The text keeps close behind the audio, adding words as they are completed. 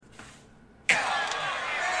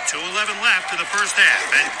2:11 left to the first half,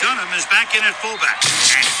 and Dunham is back in at fullback,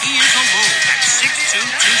 and he is alone at 6'2", 260.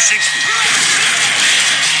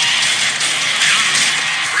 Dunham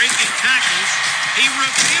breaking tackles. He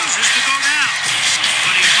refuses to go down,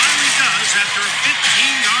 but he finally does after a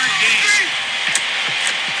 15-yard gain.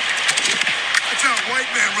 That's how a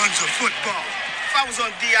white man runs a football. If I was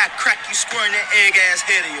on D, I'd crack you square in that egg-ass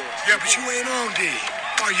head of yours. Yeah, but you ain't on D.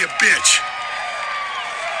 Or you bitch.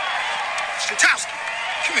 Statowski,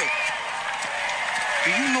 come here. Do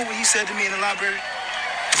you know what he said to me in the library?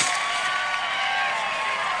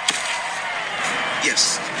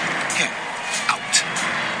 Yes. Him. Out.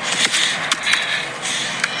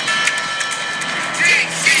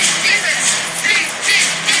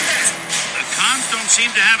 The Cons don't seem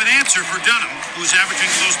to have an answer for Dunham, who's averaging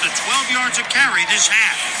close to 12 yards a carry this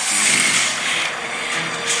half.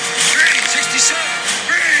 Green, 67.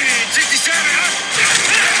 Green, 67.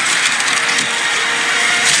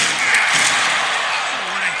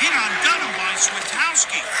 What a hit on Dunham by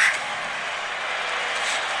Switowski.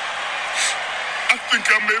 I think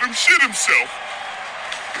I made him shit himself.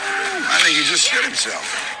 I think he just shit himself.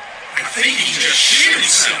 I think he just shit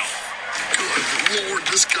himself. Good Lord,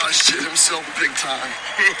 this guy shit himself big time.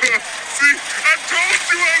 See, I told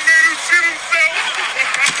you I made him shit himself.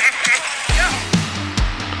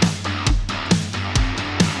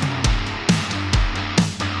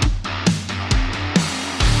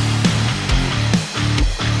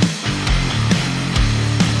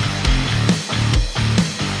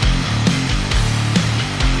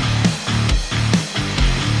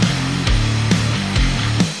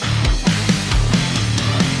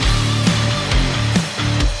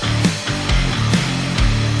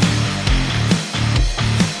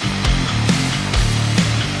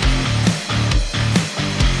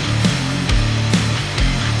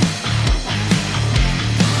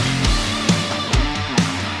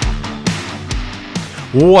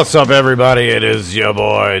 What's up, everybody? It is your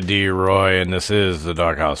boy, D-Roy, and this is the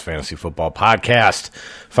Dawghouse Fantasy Football Podcast.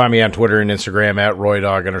 Find me on Twitter and Instagram at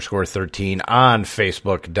RoyDog_13, on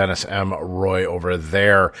Facebook, Dennis M. Roy over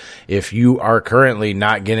there. If you are currently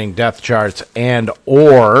not getting depth charts and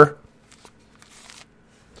or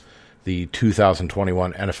the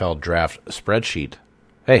 2021 NFL Draft spreadsheet,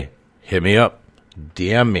 hey, hit me up,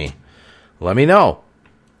 DM me, let me know.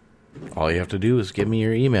 All you have to do is give me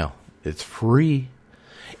your email. It's free.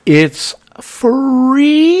 It's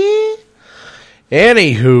free.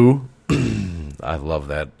 Anywho, I love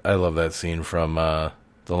that. I love that scene from The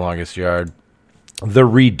Longest Yard. The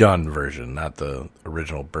redone version, not the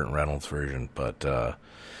original Burt Reynolds version. But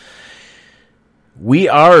we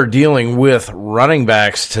are dealing with running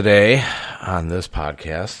backs today on this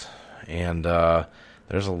podcast. And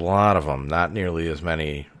there's a lot of them. Not nearly as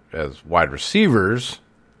many as wide receivers,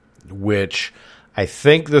 which I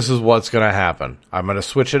think this is what's going to happen. I'm going to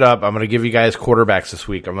switch it up. I'm going to give you guys quarterbacks this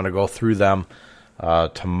week. I'm going to go through them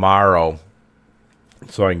tomorrow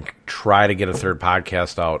so I can try to get a third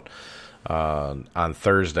podcast out on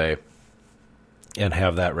Thursday and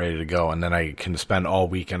have that ready to go. And then I can spend all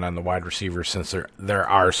weekend on the wide receivers since there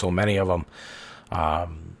are so many of them.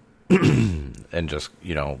 And just,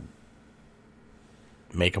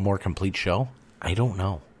 make a more complete show. I don't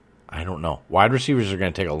know. Wide receivers are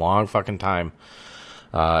going to take a long fucking time.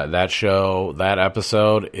 That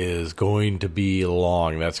episode is going to be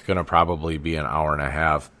long. That's going to probably be an hour and a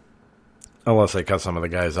half, unless I cut some of the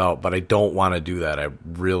guys out. But I don't want to do that. I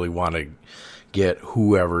really want to get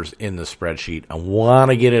whoever's in the spreadsheet. I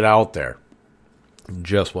want to get it out there,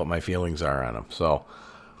 just what my feelings are on them. So,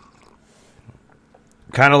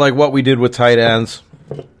 kind of like what we did with tight ends.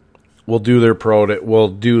 We'll do their pro day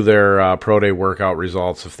workout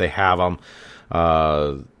results if they have them.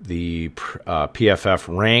 The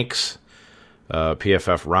PFF ranks,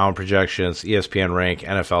 PFF round projections, ESPN rank,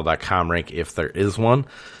 NFL.com rank if there is one.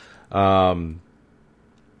 And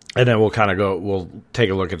then we'll take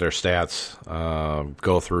a look at their stats,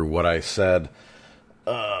 go through what I said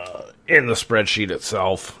in the spreadsheet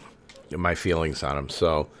itself, and my feelings on them.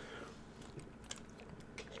 So,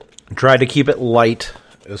 tried to keep it light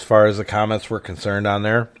as far as the comments were concerned on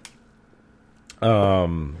there.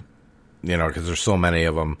 Because there's so many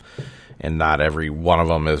of them, and not every one of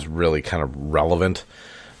them is really kind of relevant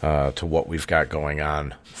to what we've got going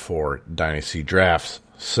on for Dynasty Drafts.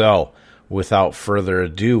 So, without further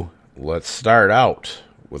ado, let's start out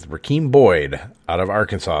with Rakeem Boyd out of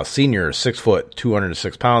Arkansas. Senior, 6 foot,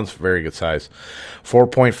 206 pounds, very good size.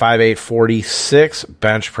 4.58, 46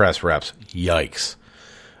 bench press reps. Yikes.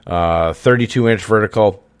 32-inch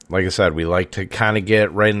vertical. Like I said, we like to kind of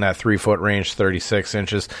get right in that 3-foot range, 36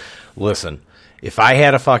 inches. Listen, If I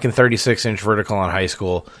had a fucking 36-inch vertical in high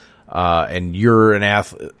school, and you're an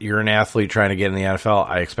athlete trying to get in the NFL,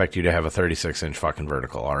 I expect you to have a 36-inch fucking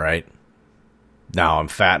vertical, all right? Now, I'm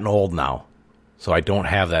fat and old now, so I don't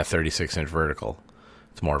have that 36-inch vertical.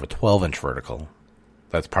 It's more of a 12-inch vertical.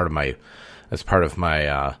 That's part of my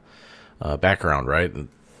background, right? And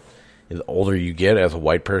the older you get as a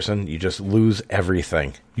white person, you just lose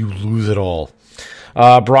everything. You lose it all.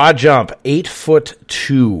 Broad jump,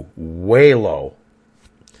 8'2", way low.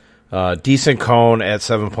 Decent cone at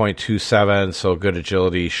 7.27, so good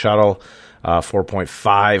agility. Shuttle,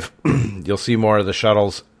 4.5. You'll see more of the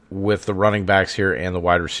shuttles with the running backs here and the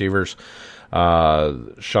wide receivers.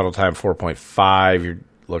 Shuttle time, 4.5. You're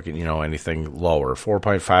looking, anything lower.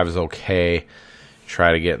 4.5 is okay.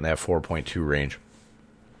 Try to get in that 4.2 range.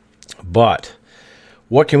 But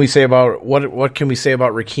what can we say about what can we say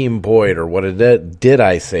about Rakeem Boyd, or what did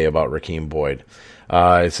I say about Rakeem Boyd?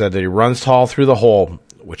 I said that he runs tall through the hole,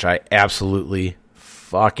 which I absolutely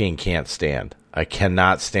fucking can't stand. I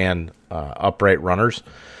cannot stand upright runners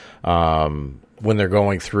when they're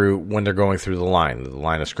going through the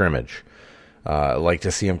line of scrimmage. I like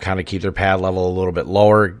to see them kind of keep their pad level a little bit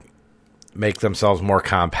lower, make themselves more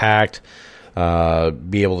compact,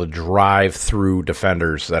 be able to drive through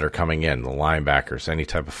defenders that are coming in, the linebackers, any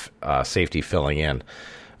type of safety filling in.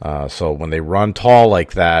 So when they run tall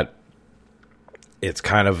like that, it's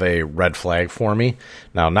kind of a red flag for me.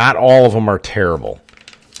 Now, not all of them are terrible.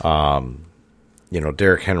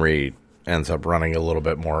 Derrick Henry ends up running a little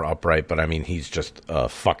bit more upright, but I mean, he's just a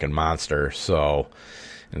fucking monster. So,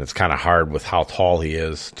 and it's kind of hard with how tall he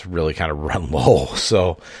is to really kind of run low.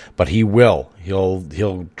 So, but he will. He'll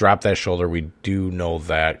drop that shoulder. We do know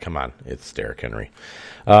that. Come on, it's Derrick Henry.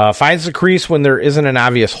 Finds the crease when there isn't an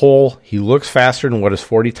obvious hole. He looks faster than what his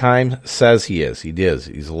 40 time says he is.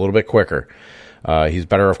 He's a little bit quicker. He's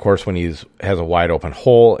better, of course, when he has a wide open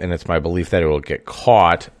hole, and it's my belief that it will get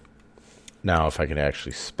caught. Now, if I can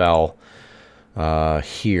actually spell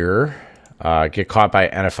here, get caught by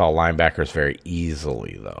NFL linebackers very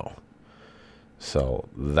easily, though. So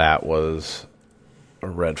that was a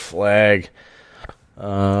red flag.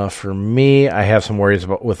 For me, I have some worries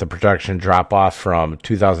with the production drop-off from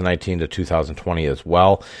 2019 to 2020 as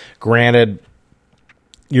well. Granted,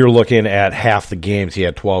 you're looking at half the games. He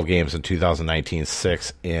had 12 games in 2019,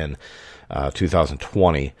 6 in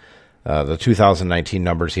 2020. The 2019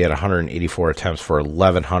 numbers, he had 184 attempts for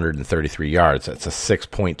 1,133 yards. That's a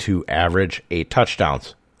 6.2 average, 8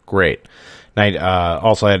 touchdowns. Great.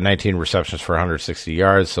 Also had 19 receptions for 160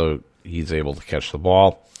 yards, so he's able to catch the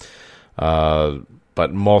ball.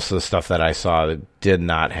 But most of the stuff that I saw did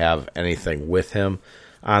not have anything with him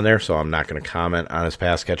on there, so I'm not going to comment on his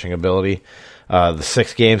pass catching ability. The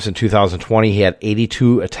 6 games in 2020, he had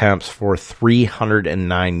 82 attempts for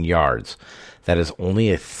 309 yards. That is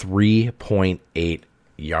only a 3.8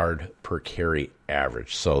 yard per carry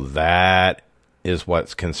average. So that is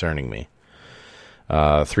what's concerning me.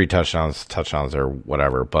 3 touchdowns or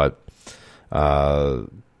whatever, but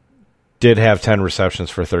did have 10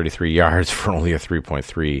 receptions for 33 yards for only a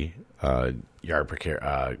 3.3 yard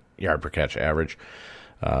per catch average.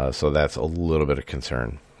 So that's a little bit of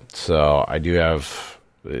concern. So I do have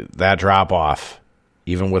that drop off,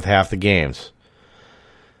 even with half the games.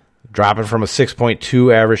 Dropping from a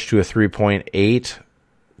 6.2 average to a 3.8.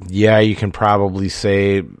 Yeah, you can probably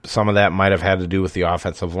say some of that might have had to do with the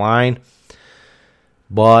offensive line.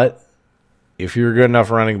 But if you're a good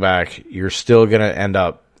enough running back, you're still going to end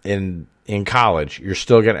up in college. You're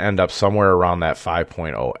still going to end up somewhere around that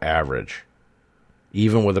 5.0 average,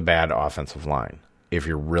 even with a bad offensive line. If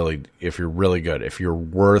you're really good, if you're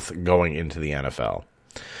worth going into the NFL.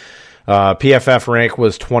 PFF rank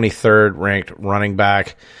was 23rd ranked running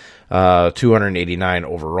back, 289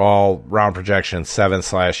 overall, round projection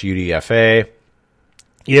 7/UDFA.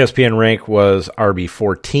 ESPN rank was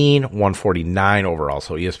RB14, 149 overall.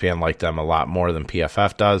 So ESPN liked them a lot more than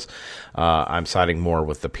PFF does. I'm siding more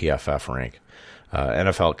with the PFF rank.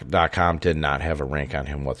 NFL.com did not have a rank on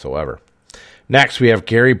him whatsoever. Next, we have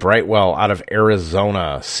Gary Brightwell out of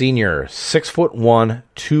Arizona, senior, 6'1",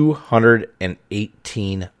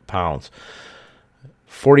 218 pounds.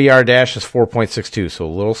 40-yard dash is 4.62, so a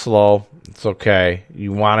little slow. It's okay.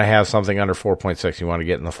 You want to have something under 4.6. You want to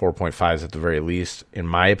get in the 4.5s at the very least, in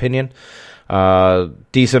my opinion.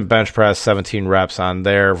 Decent bench press, 17 reps on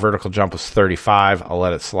there. Vertical jump was 35. I'll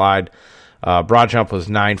let it slide. Broad jump was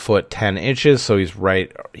 9 foot 10 inches, so he's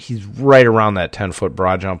right around that 10-foot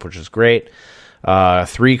broad jump, which is great.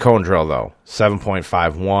 3 cone drill, though,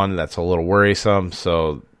 7.51. That's a little worrisome,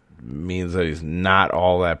 so means that he's not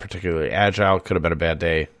all that particularly agile. Could have been a bad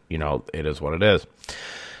day. It is what it is.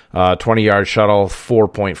 20-yard shuttle,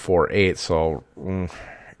 4.48. So,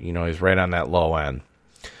 he's right on that low end.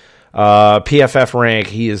 PFF rank,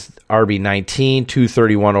 he is RB19,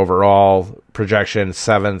 231 overall, projection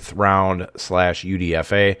 7th round /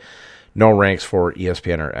 UDFA. No ranks for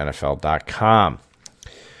ESPN or NFL.com.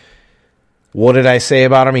 What did I say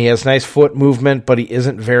about him? He has nice foot movement, but he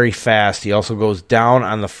isn't very fast. He also goes down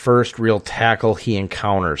on the first real tackle he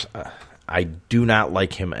encounters. I do not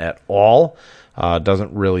like him at all.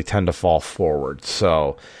 Doesn't really tend to fall forward.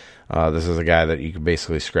 So this is a guy that you can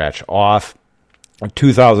basically scratch off. In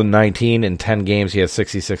 2019, in 10 games, he has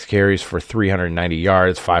 66 carries for 390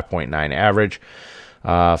 yards, 5.9 average,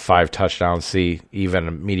 5 touchdowns. See, even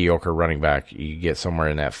a mediocre running back, you get somewhere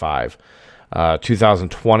in that 5.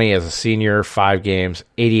 2020 as a senior, 5 games,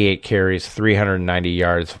 88 carries, 390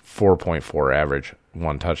 yards, 4.4 average,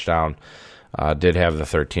 1 touchdown. Did have the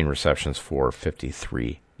 13 receptions for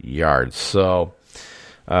 53 yards. So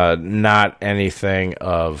not anything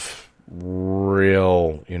of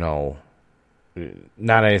real,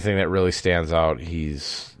 not anything that really stands out.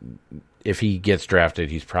 If he gets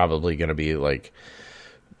drafted, he's probably going to be like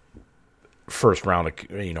first round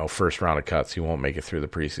of cuts. He won't make it through the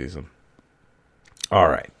preseason. All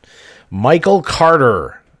right. Michael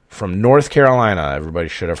Carter from North Carolina. Everybody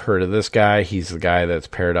should have heard of this guy. He's the guy that's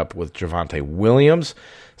paired up with Javonte Williams.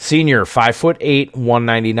 Senior, 5'8",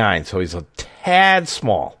 199. So he's a tad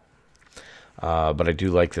small. But I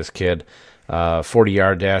do like this kid.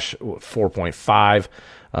 40-yard dash,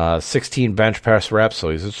 4.5. 16 bench press reps, so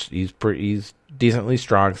he's decently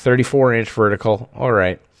strong. 34-inch vertical, all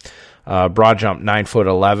right. Broad jump,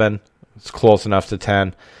 9'11". It's close enough to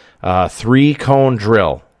 10. 3-cone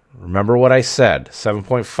drill. Remember what I said.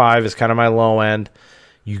 7.5 is kind of my low end.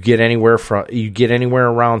 You get anywhere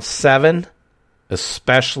around 7,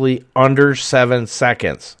 especially under 7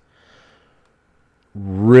 seconds.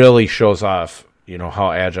 Really shows off,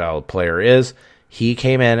 how agile a player is. He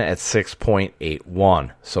came in at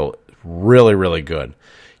 6.81. So really, really good.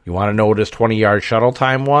 You want to know what his 20-yard shuttle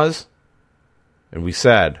time was? And we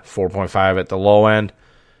said 4.5 at the low end.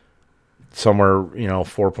 Somewhere,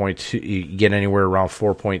 4.2. You get anywhere around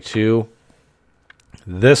 4.2.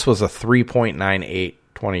 This was a 3.98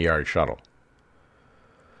 20-yard shuttle.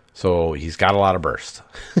 So he's got a lot of burst.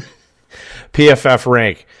 PFF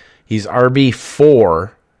rank. He's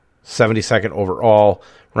RB4, 72nd overall,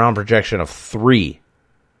 round projection of 3,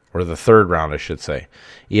 or the third round, I should say.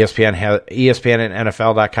 ESPN and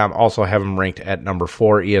NFL.com also have him ranked at number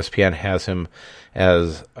 4. ESPN has him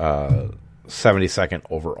as 72nd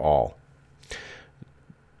overall.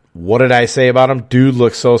 What did I say about him? Dude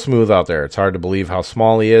looks so smooth out there. It's hard to believe how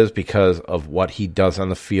small he is because of what he does on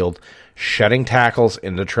the field, shedding tackles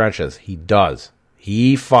in the trenches. He does.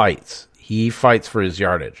 He fights. He fights for his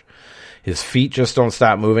yardage. His feet just don't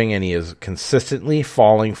stop moving, and he is consistently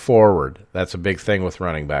falling forward. That's a big thing with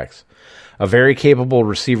running backs. A very capable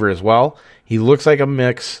receiver as well. He looks like a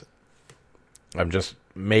mix. I'm just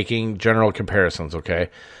making general comparisons, okay?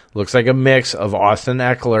 Looks like a mix of Austin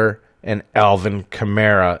Eckler and Alvin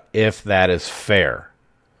Kamara, if that is fair.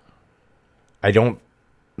 I don't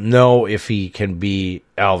know if he can be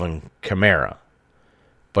Alvin Kamara,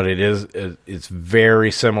 but it's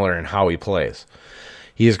very similar in how he plays.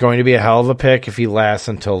 He is going to be a hell of a pick if he lasts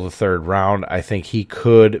until the third round. I think he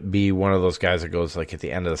could be one of those guys that goes like at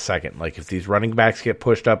the end of the second. Like if these running backs get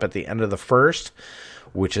pushed up at the end of the first,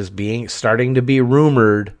 which is starting to be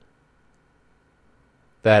rumored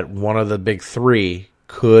that one of the big 3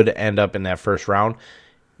 could end up in that first round,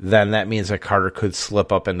 then that means that Carter could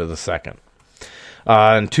slip up into the second.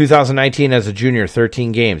 In 2019, as a junior,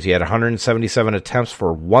 13 games. He had 177 attempts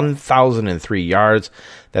for 1,003 yards.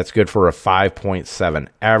 That's good for a 5.7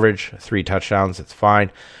 average. 3 touchdowns, it's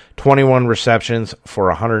fine. 21 receptions for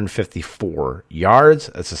 154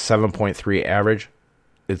 yards. That's a 7.3 average.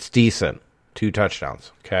 It's decent. 2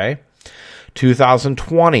 touchdowns, okay?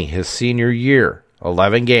 2020, his senior year,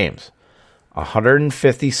 11 games.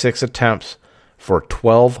 156 attempts for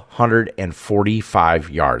 1,245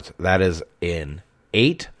 yards. That is in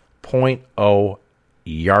 8.0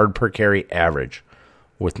 yard per carry average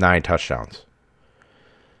with 9 touchdowns.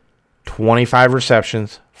 25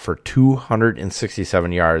 receptions for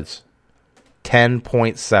 267 yards,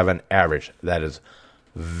 10.7 average. That is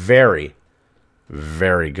very,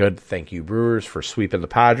 very good. Thank you, Brewers, for sweeping the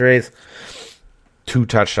Padres. 2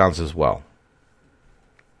 touchdowns as well.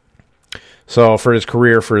 So for his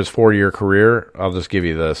 4-year career, I'll just give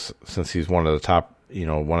you this since he's one of the top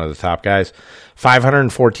guys.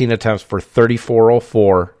 514 attempts for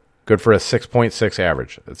 3,404, good for a 6.6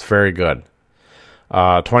 average. It's very good.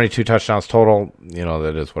 22 touchdowns total,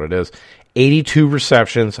 that is what it is. 82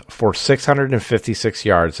 receptions for 656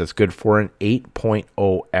 yards. That's good for an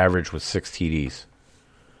 8.0 average with 6 TDs.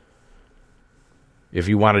 If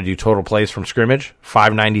you want to do total plays from scrimmage,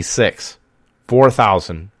 596,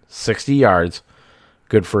 4,060 yards,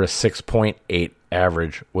 good for a 6.8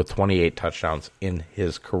 average with 28 touchdowns in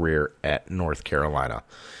his career at North Carolina.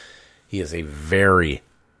 He is a very,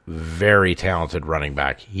 very talented running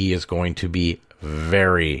back. He is going to be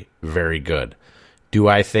very, very good. Do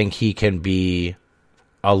I think he can be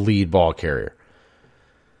a lead ball carrier?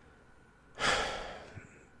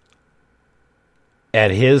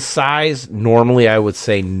 At his size, normally I would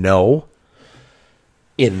say no.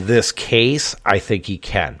 In this case, I think he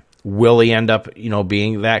can. Will he end up,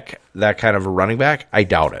 being that kind of a running back? I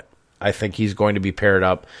doubt it. I think he's going to be paired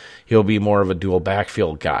up. He'll be more of a dual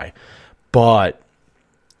backfield guy. But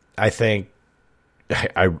I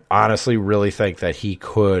honestly really think that he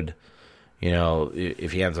could,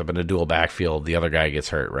 if he ends up in a dual backfield, the other guy gets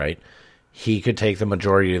hurt, right? He could take the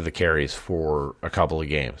majority of the carries for a couple of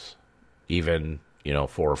games, even, 4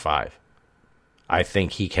 or 5. I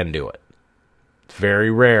think he can do it. It's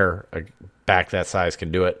very rare a back that size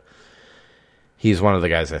can do it. He's one of the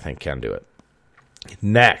guys I think can do it.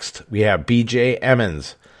 Next, we have B.J.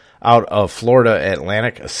 Emmons out of Florida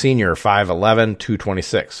Atlantic, a senior, 5'11",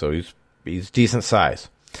 226. So he's decent size.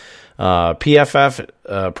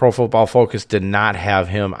 PFF, Pro Football Focus, did not have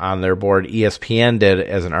him on their board. ESPN did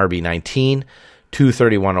as an RB19,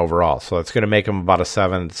 231 overall. So that's going to make him about a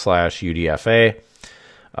 7/UDFA.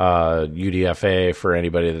 UDFA, for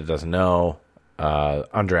anybody that doesn't know,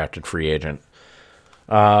 undrafted free agent.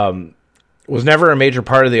 Was never a major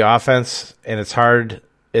part of the offense, and it's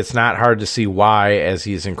not hard to see why, as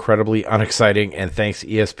he's incredibly unexciting, and thanks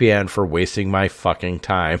ESPN for wasting my fucking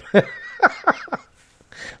time.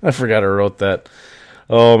 I forgot I wrote that.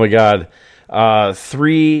 Oh my God.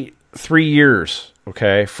 3 years.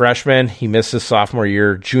 Okay. Freshman. He missed his sophomore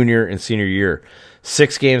year, junior and senior year.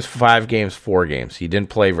 6 games, 5 games, 4 games. He didn't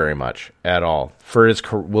play very much at all.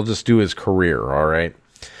 We'll just do his career. All right.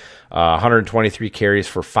 123 carries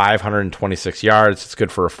for 526 yards. It's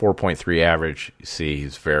good for a 4.3 average. You see,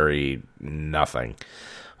 he's very nothing.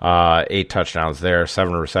 8 touchdowns there,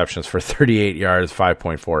 7 receptions for 38 yards,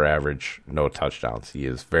 5.4 average, no touchdowns. He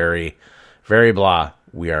is very, very blah.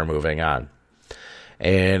 We are moving on.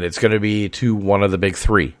 And it's going to be to one of the big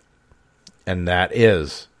 3, and that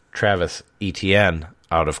is Travis Etienne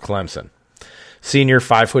out of Clemson. Senior,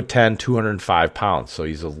 5'10", 205 pounds. So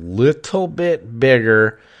he's a little bit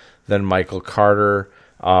bigger than Michael Carter.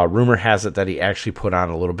 Rumor has it that he actually put on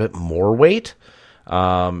a little bit more weight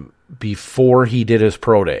before he did his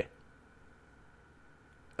pro day.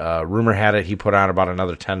 Rumor had it he put on about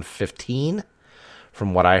another 10, 15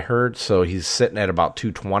 from what I heard. So he's sitting at about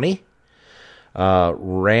 220.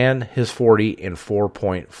 Ran his 40 in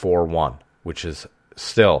 4.41, which is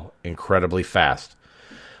still incredibly fast.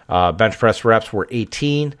 Bench press reps were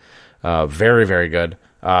 18. Very, very good.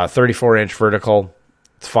 34-inch vertical.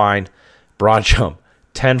 It's fine. Broad jump,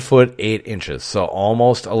 10 foot 8 inches, so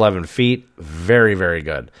almost 11 feet. Very, very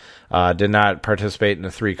good. Did not participate in the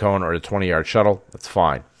 3-cone or the 20-yard shuttle. That's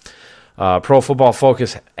fine. Pro Football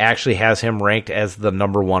Focus actually has him ranked as the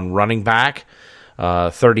number 1 running back,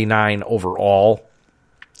 39 overall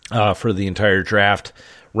for the entire draft.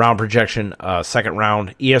 Round projection, second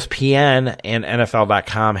round. ESPN and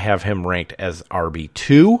NFL.com have him ranked as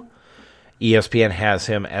RB2. ESPN has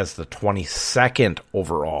him as the 22nd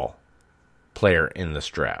overall player in this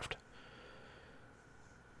draft.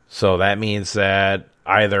 So that means that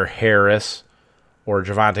either Harris or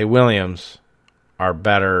Javonte Williams are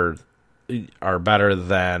better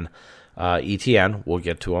than ETN. We'll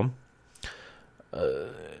get to them.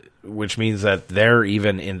 Which means that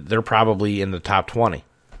they're probably in the top 20.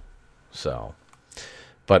 So,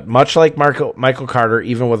 but much like Michael Carter,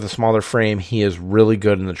 even with a smaller frame, he is really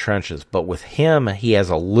good in the trenches. But with him, he has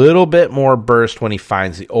a little bit more burst when he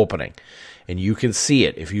finds the opening. And you can see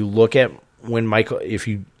it. If you look at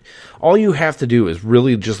all you have to do is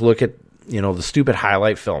really just look at, the stupid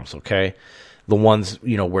highlight films, okay? The ones,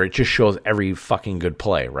 where it just shows every fucking good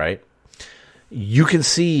play, right? You can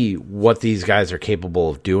see what these guys are capable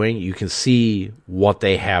of doing. You can see what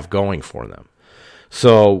they have going for them.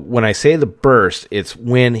 So when I say the burst, it's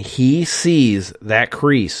when he sees that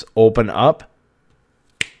crease open up,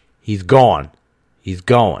 he's gone. He's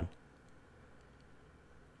going.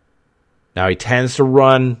 Now he tends to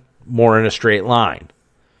run more in a straight line.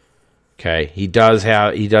 Okay, he does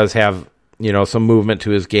have some movement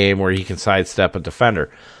to his game where he can sidestep a defender,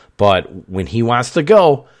 but when he wants to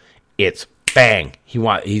go, it's bang.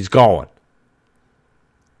 He's going.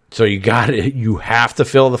 So you have to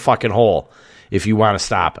fill the fucking hole if you want to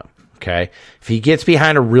stop him. Okay? If he gets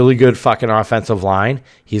behind a really good fucking offensive line,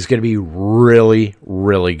 he's going to be really,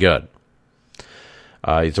 really good.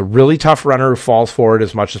 He's a really tough runner who falls forward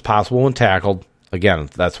as much as possible when tackled. Again,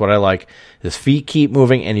 that's what I like. His feet keep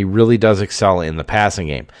moving, and he really does excel in the passing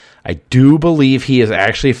game. I do believe he is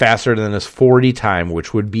actually faster than his 40 time,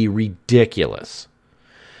 which would be ridiculous.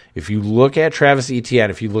 If you look at Travis Etienne,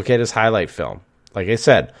 if you look at his highlight film, like I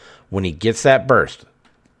said, when he gets that burst,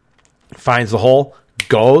 finds the hole,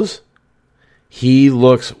 goes, he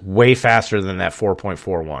looks way faster than that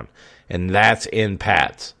 4.41, and that's in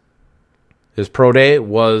pads. His pro day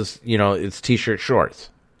was, it's t-shirt shorts.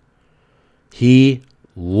 He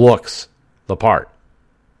looks the part.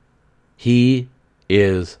 He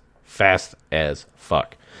is fast as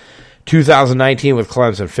fuck. 2019 with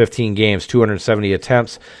Clemson, 15 games, 270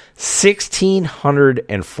 attempts,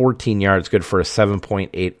 1,614 yards, good for a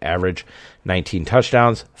 7.8 average, 19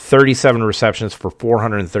 touchdowns, 37 receptions for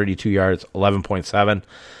 432 yards, 11.7,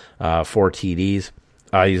 4 TDs.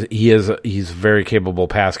 He's a very capable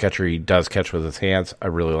pass catcher. He does catch with his hands. I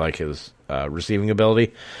really like his receiving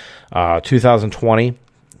ability. 2020,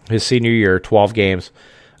 his senior year, 12 games,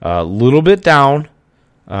 a little bit down,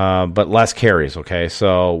 but less carries. Okay,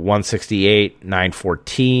 so 168,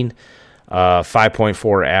 914,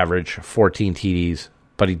 5.4 average, 14 TDs.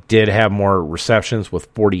 But he did have more receptions with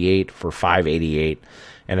 48 for 588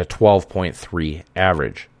 and a 12.3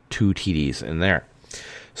 average, 2 TDs in there.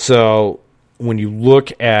 So when you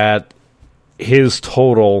look at his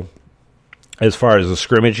total as far as the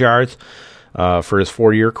scrimmage yards for his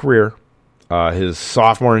 4-year career, his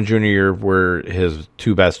sophomore and junior year were his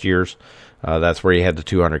 2 best years. That's where he had the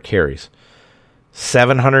 200 carries.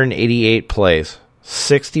 788 plays,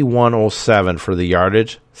 6107 for the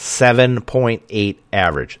yardage, 7.8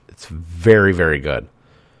 average. It's very, very good.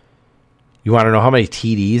 You want to know how many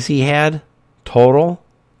TDs he had total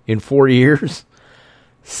in 4 years?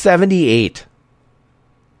 78.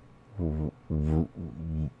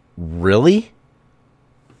 Really?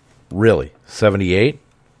 Really? 78?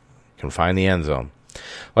 Can find the end zone.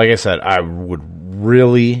 Like I said, I would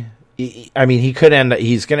really... I mean, he could end...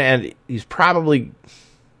 He's going to end... He's probably...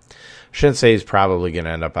 Shouldn't say he's probably going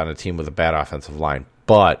to end up on a team with a bad offensive line,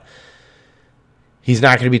 but he's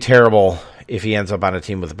not going to be terrible if he ends up on a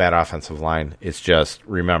team with a bad offensive line. It's just,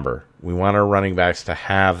 remember, we want our running backs to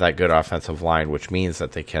have that good offensive line, which means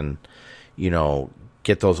that they can,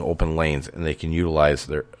 get those open lanes and they can utilize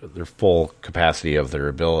their full capacity of their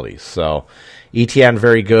abilities. So, ETN,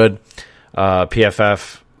 very good.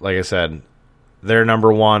 PFF, like I said, they're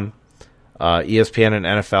number 1. ESPN and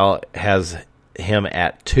NFL has him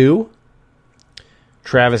at 2.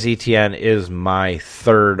 Travis Etienne is my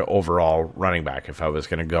 3rd overall running back if I was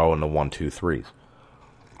going to go in the 1, 2, 3s.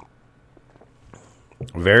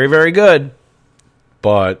 Very, very good.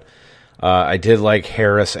 But I did like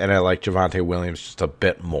Harris and I like Javonte Williams just a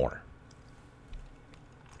bit more.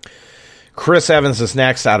 Chris Evans is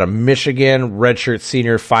next out of Michigan. Redshirt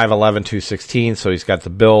senior, 5'11", 216. So he's got the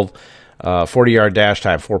build. 40-yard dash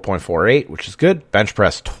time, 4.48, which is good. Bench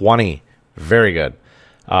press, 20. Very good.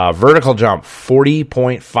 Vertical jump,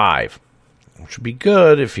 40.5, which would be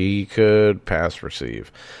good if he could pass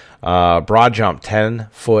receive. Broad jump, 10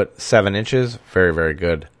 foot 7 inches. Very, very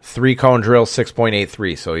good. 3-cone drill,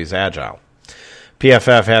 6.83, so he's agile.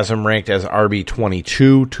 PFF has him ranked as RB22,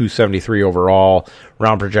 273 overall,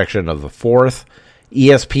 round projection of the 4th.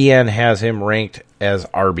 ESPN has him ranked as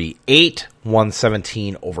RB8,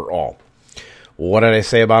 117 overall. What did I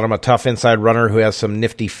say about him? A tough inside runner who has some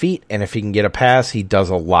nifty feet, and if he can get a pass, he does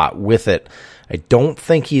a lot with it. I don't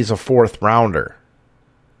think he's a 4th rounder.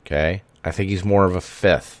 Okay? I think he's more of a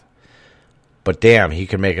 5th. But damn, he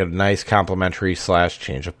can make a nice complimentary /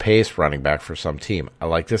 change of pace running back for some team. I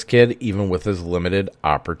like this kid, even with his limited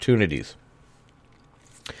opportunities.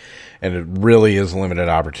 And it really is limited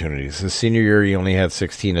opportunities. His senior year, he only had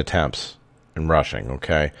 16 attempts in rushing,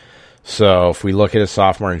 okay? So if we look at his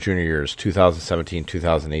sophomore and junior years, 2017,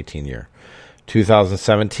 2018 year.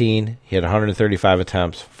 2017, he had 135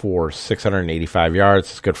 attempts for 685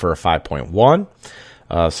 yards. It's good for a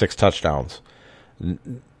 5.1, 6 touchdowns.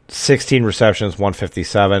 16 receptions,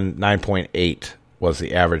 157, 9.8 was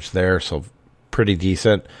the average there, so pretty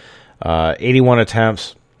decent. 81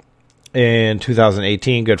 attempts in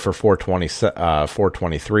 2018, good for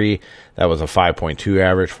 423. That was a 5.2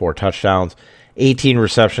 average, 4 touchdowns. 18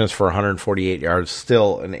 receptions for 148 yards,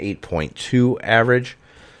 still an 8.2 average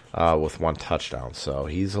with 1 touchdown. So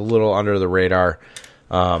he's a little under the radar.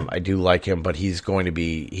 I do like him, but he's going to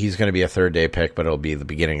be a 3rd day pick, but it'll be the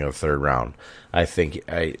beginning of the 3rd round. I think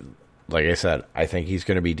like I said, I think he's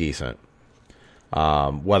going to be decent.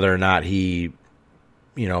 Whether or not he,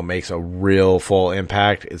 makes a real full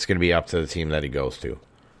impact, it's going to be up to the team that he goes to.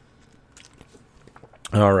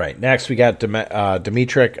 All right, next we got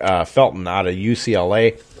Demetric Felton out of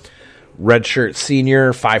UCLA. Redshirt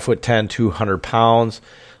senior, 5'10", 200 pounds.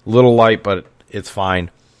 Little light, but it's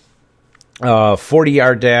fine.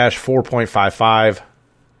 40-yard dash, 4.55.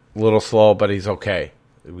 Little slow, but he's okay.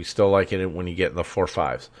 We still like it when you get in the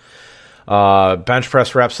 4.5s. Bench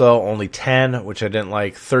press reps, though, only 10, which I didn't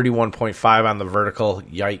like. 31.5 on the vertical.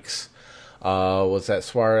 Yikes. Was that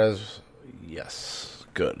Suarez? Yes.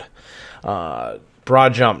 Good.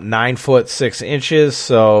 Broad jump, 9 foot 6 inches,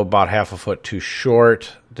 so about half a foot too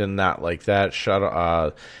short. Did not like that.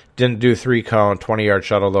 Shuttle. Didn't do 3-cone. 20-yard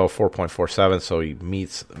shuttle, though, 4.47, so he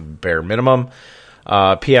meets bare minimum.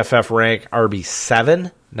 PFF rank,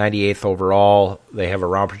 RB7. 98th overall. They have a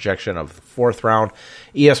round projection of the 4th round.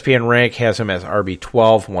 ESPN rank has him as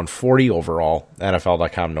RB12, 140 overall.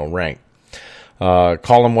 NFL.com, no rank.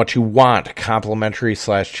 Call him what you want. Complimentary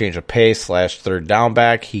 / change of pace / third down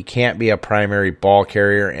back. He can't be a primary ball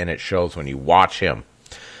carrier, and it shows when you watch him.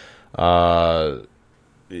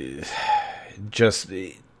 Just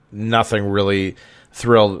nothing really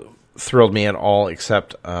thrilled me at all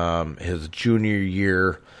except his junior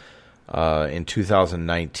year. In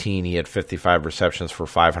 2019, he had 55 receptions for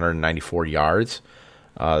 594 yards.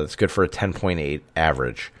 That's good for a 10.8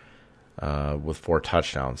 average with 4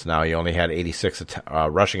 touchdowns. Now, he only had 86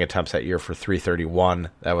 rushing attempts that year for 331.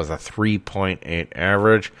 That was a 3.8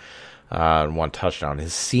 average and 1 touchdown.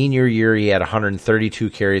 His senior year, he had 132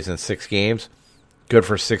 carries in 6 games. Good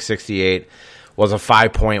for 668. Was a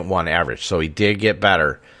 5.1 average. So he did get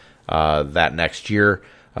better that next year.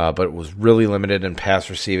 But it was really limited in pass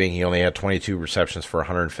receiving. He only had 22 receptions for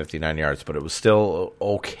 159 yards, but it was still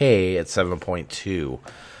okay at 7.2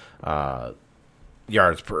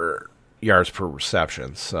 yards per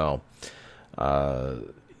reception. So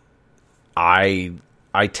I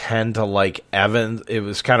tend to like Evans. It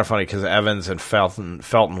was kind of funny because Evans and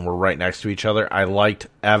Felton were right next to each other. I liked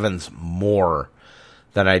Evans more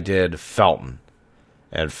than I did Felton,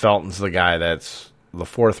 and Felton's the guy that's the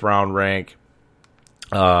 4th round rank.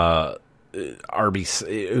 RB,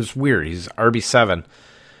 it was weird. He's RB7.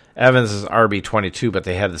 Evans is RB22, but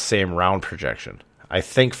they had the same round projection. I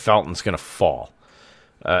think Felton's going to fall.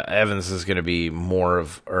 Evans is going to be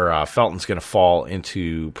Felton's going to fall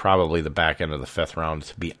into probably the back end of the 5th round,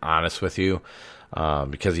 to be honest with you,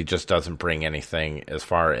 because he just doesn't bring anything as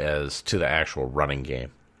far as to the actual running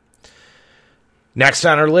game. Next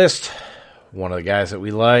on our list, one of the guys that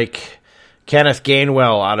we like, Kenneth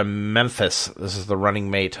Gainwell out of Memphis. This is the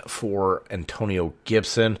running mate for Antonio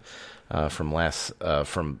Gibson from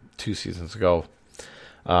 2 seasons ago.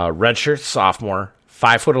 Redshirt sophomore,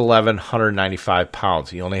 5'11", 195 pounds.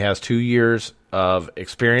 He only has 2 years of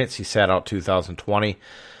experience. He sat out 2020,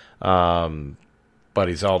 but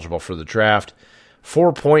he's eligible for the draft.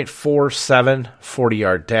 4.47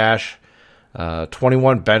 40-yard dash,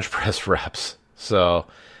 21 bench press reps. So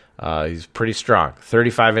he's pretty strong.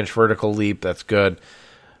 35-inch vertical leap, that's good,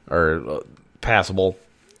 or passable.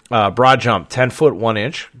 Broad jump, 10 foot 1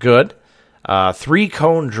 inch, good.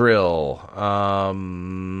 3-cone drill.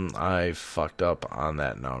 I fucked up on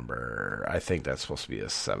that number. I think that's supposed to be a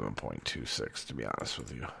 7.26, to be honest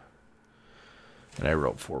with you. And I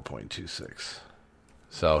wrote 4.26.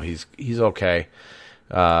 So he's okay.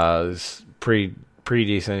 He's pretty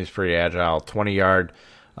decent. He's pretty agile. 20-yard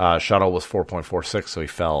shuttle was 4.46, so he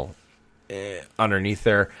fell underneath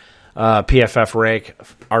there. PFF rank,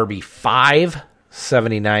 RB5,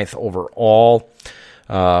 79th overall.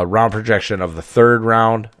 Round projection of the 3rd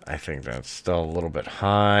round. I think that's still a little bit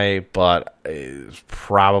high, but is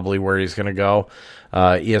probably where he's going to go.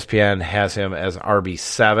 ESPN has him as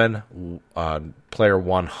RB7, player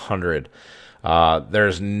 100.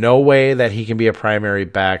 There's no way that he can be a primary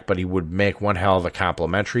back, but he would make one hell of a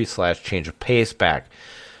complimentary / change of pace back.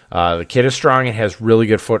 The kid is strong and has really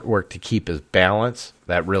good footwork to keep his balance.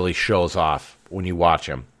 That really shows off when you watch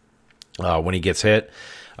him. When he gets hit,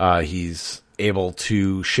 he's able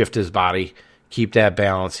to shift his body, keep that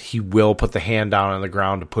balance. He will put the hand down on the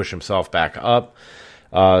ground to push himself back up.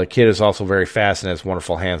 The kid is also very fast and has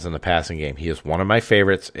wonderful hands in the passing game. He is one of my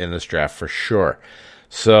favorites in this draft for sure.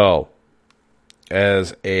 So,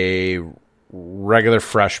 as a regular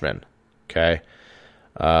freshman, okay,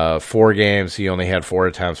 4 games, he only had 4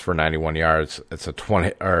 attempts for 91 yards. It's a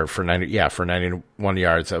 91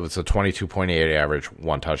 yards. It was a 22.8 average,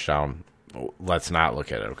 1 touchdown. Let's not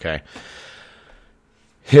look at it, okay?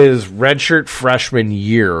 His redshirt freshman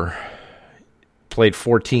year, played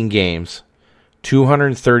 14 games,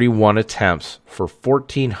 231 attempts for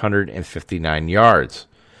 1,459 yards.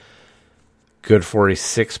 Good for a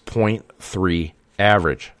 6.3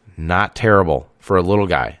 average. Not terrible for a little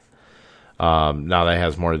guy. Now that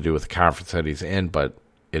has more to do with the conference that he's in, but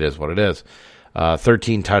it is what it is.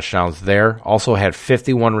 13 touchdowns there. Also had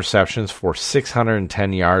 51 receptions for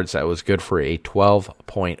 610 yards. That was good for a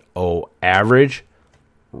 12.0 average.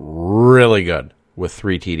 Really good with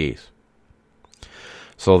 3 TDs.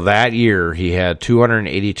 So that year he had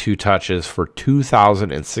 282 touches for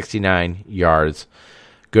 2,069 yards.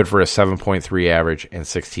 Good for a 7.3 average and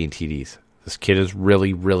 16 TDs. This kid is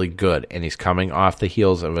really, really good, and he's coming off the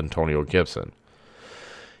heels of Antonio Gibson.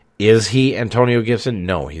 Is he Antonio Gibson?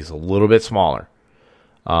 No, he's a little bit smaller.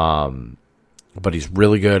 But he's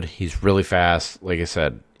really good. He's really fast. Like I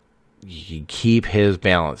said, you keep his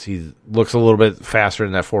balance. He looks a little bit faster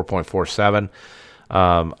than that 4.47.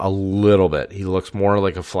 A little bit. He looks more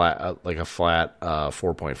like a flat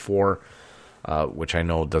 4.4, which I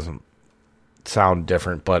know doesn't sound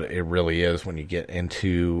different, but it really is when you get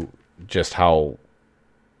into just how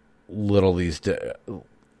little these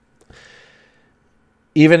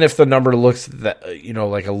even if the number looks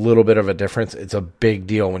like a little bit of a difference, it's a big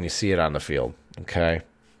deal when you see it on the field. Okay,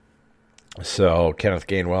 so Kenneth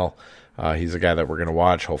Gainwell, he's a guy that we're going to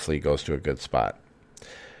watch. Hopefully he goes to a good spot.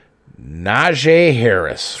 Najee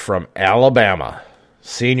Harris from Alabama,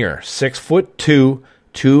 senior, 6'2",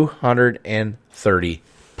 230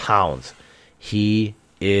 pounds. He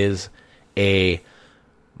is a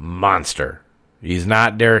monster. He's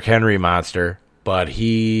not Derrick Henry monster, but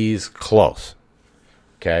he's close.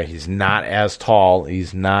 Okay, he's not as tall.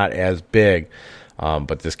 He's not as big,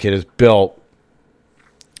 but this kid is built,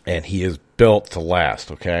 and he is built to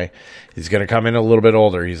last. Okay, he's going to come in a little bit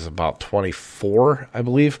older. He's about 24, I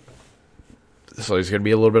believe. So he's going to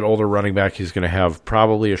be a little bit older running back. He's going to have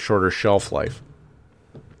probably a shorter shelf life.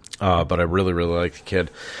 But I really, really like the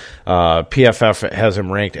kid. PFF has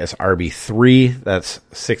him ranked as RB3. That's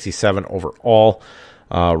 67 overall.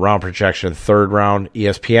 Round projection, third round.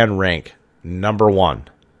 ESPN rank, number 1.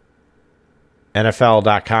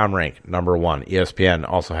 NFL.com rank, number 1. ESPN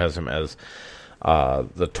also has him as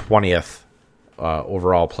the 20th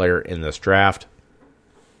overall player in this draft.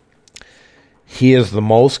 He is the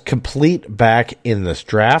most complete back in this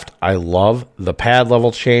draft. I love the pad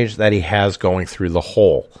level change that he has going through the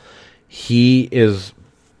hole. He is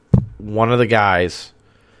one of the guys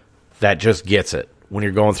that just gets it. When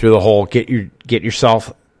you're going through the hole, get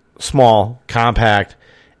yourself small, compact,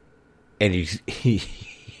 and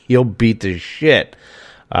he'll beat the shit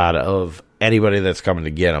out of anybody that's coming to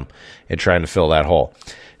get him and trying to fill that hole.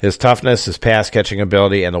 His toughness, his pass-catching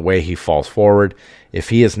ability, and the way he falls forward. If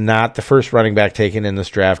he is not the first running back taken in this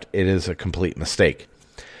draft, it is a complete mistake.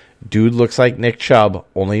 Dude looks like Nick Chubb,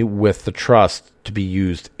 only with the trust to be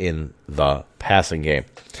used in the passing game.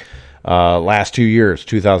 Last 2 years,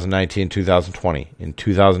 2019, 2020. In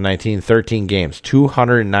 2019, 13 games,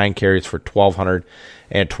 209 carries for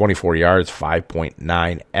 1,224 yards,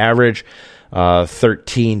 5.9 average.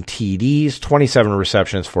 13 TDs, 27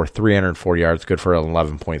 receptions for 304 yards, good for an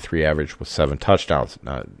 11.3 average with 7 touchdowns.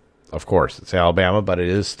 Now, of course, it's Alabama, but it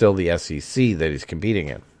is still the SEC that he's competing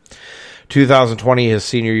in. 2020, his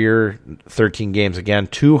senior year, 13 games again,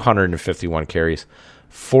 251 carries,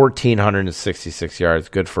 1,466 yards,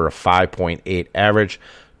 good for a 5.8 average,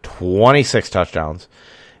 26 touchdowns.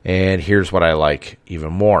 And here's what I like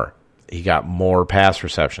even more. He got more pass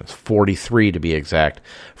receptions, 43 to be exact,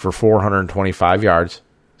 for 425 yards.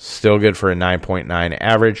 Still good for a 9.9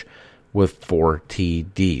 average with 4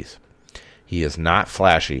 TDs. He is not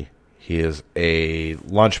flashy. He is a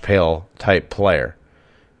lunch pail type player.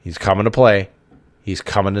 He's coming to play. He's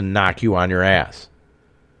coming to knock you on your ass.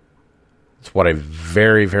 It's what I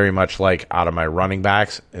very, very much like out of my running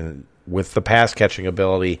backs. And with the pass catching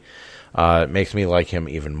ability, it makes me like him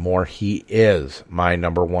even more. He is my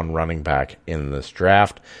number 1 running back in this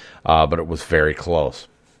draft, but it was very close.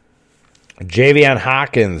 Javian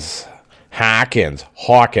Hawkins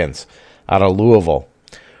out of Louisville.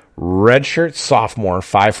 Redshirt sophomore,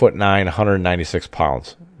 5'9", 196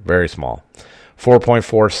 pounds. Very small.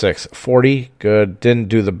 4.46, 40, good. Didn't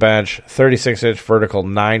do the bench. 36-inch vertical,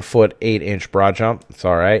 9-foot, 8-inch broad jump. It's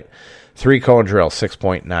all right. 3 cone drill,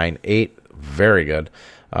 6.98. Very good.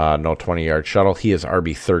 No 20-yard shuttle. He is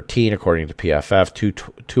RB13 according to PFF,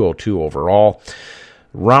 202 overall.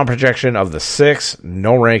 Round projection of the 6,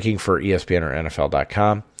 no ranking for ESPN or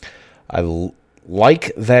NFL.com. I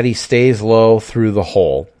like that he stays low through the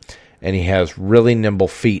hole, and he has really nimble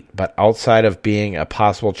feet, but outside of being a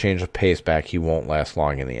possible change of pace back, he won't last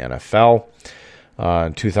long in the NFL.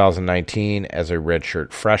 In 2019, as a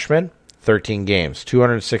redshirt freshman, 13 games,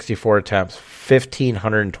 264 attempts,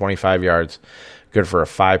 1,525 yards, good for a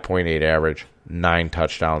 5.8 average, 9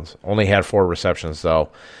 touchdowns. Only had 4 receptions, though,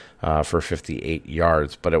 for 58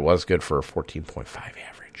 yards, but it was good for a 14.5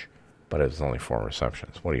 average. But it was only 4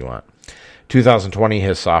 receptions. What do you want? 2020,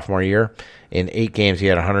 his sophomore year. In 8 games, he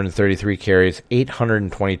had 133 carries,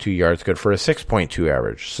 822 yards, good for a 6.2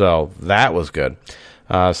 average. So that was good.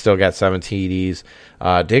 Still got 7 TDs.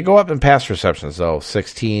 Did go up in pass receptions, though.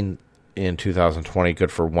 16 in 2020,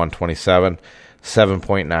 good for 127,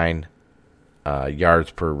 7.9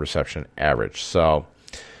 yards per reception average. So,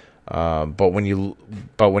 but when you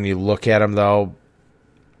look at him, though,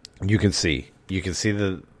 you can see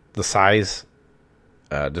the size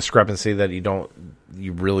discrepancy that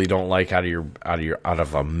you really don't like out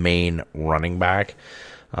of a main running back.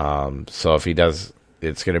 So if he does,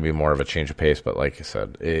 it's going to be more of a change of pace. But like I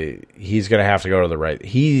said, he's going to have to go to the right.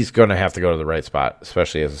 He's going to have to go to the right spot,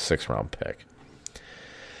 especially as a 6th-round pick.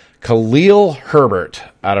 Khalil Herbert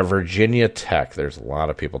out of Virginia Tech. There's a lot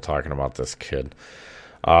of people talking about this kid.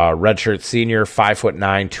 Redshirt senior,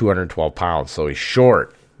 5'9", 212 pounds. So he's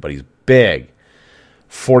short, but he's big.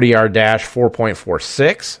 40-yard dash,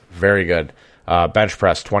 4.46. Very good. Bench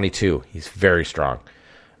press, 22. He's very strong.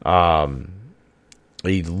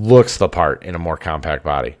 He looks the part in a more compact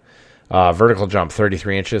body. Vertical jump,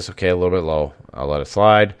 33 inches. Okay, a little bit low. I'll let it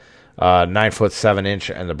slide.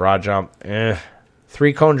 9'7" and the broad jump.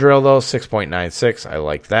 3-cone drill, though, 6.96. I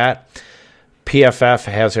like that. PFF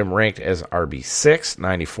has him ranked as RB6,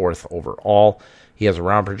 94th overall. He has a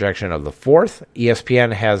round projection of the 4th.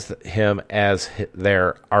 ESPN has him as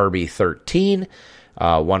their RB13,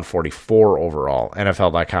 144 overall.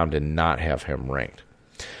 NFL.com did not have him ranked.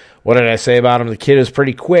 What did I say about him? The kid is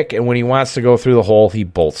pretty quick, and when he wants to go through the hole, he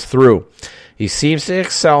bolts through. He seems to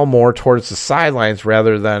excel more towards the sidelines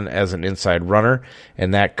rather than as an inside runner,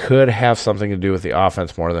 and that could have something to do with the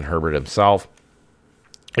offense more than Herbert himself.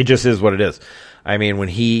 It just is what it is. I mean, when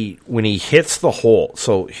he hits the hole,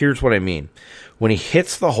 so here's what I mean. When he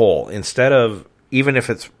hits the hole, instead of, even if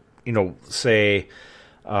it's, say,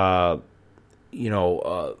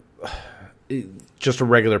 just a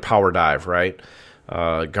regular power dive, right?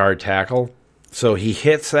 Guard tackle. So he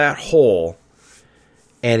hits that hole,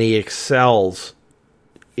 and he excels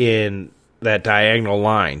in that diagonal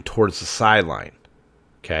line towards the sideline.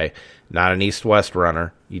 Okay? Not an east-west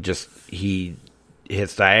runner. He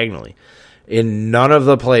hits diagonally. In none of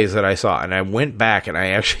the plays that I saw, and I went back and I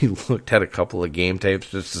actually looked at a couple of game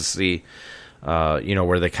tapes just to see,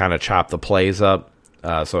 where they kind of chop the plays up,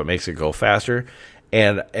 so it makes it go faster.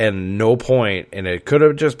 And no point, and it could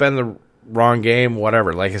have just been the wrong game,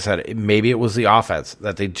 whatever. Like I said, maybe it was the offense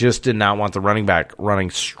that they just did not want the running back running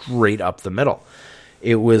straight up the middle.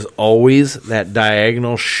 It was always that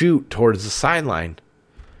diagonal shoot towards the sideline,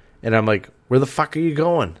 and I'm like, where the fuck are you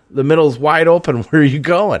going? The middle's wide open. Where are you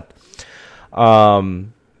going?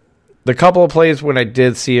 The couple of plays when I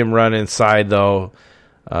did see him run inside, though,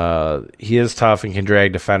 he is tough and can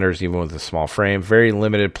drag defenders even with a small frame. Very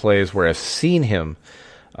limited plays where I've seen him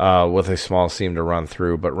with a small seam to run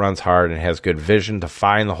through, but runs hard and has good vision to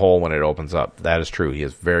find the hole when it opens up. That is true. He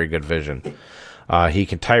has very good vision. He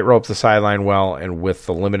can tightrope the sideline well, and with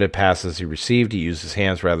the limited passes he received, he used his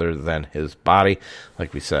hands rather than his body.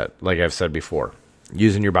 Like I've said before,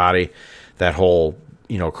 using your body, that whole,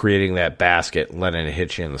 creating that basket, letting it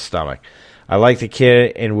hit you in the stomach. I like the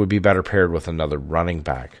kid and would be better paired with another running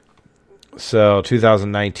back. So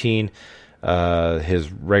 2019,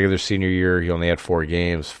 his regular senior year, he only had 4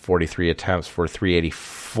 games, 43 attempts for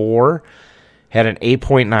 384. Had an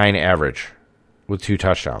 8.9 average with 2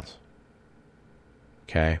 touchdowns.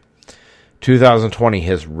 Okay. 2020,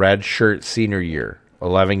 his red shirt senior year,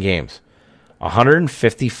 11 games,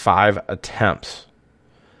 155 attempts,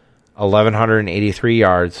 1,183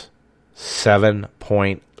 yards,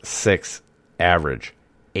 7.6 average,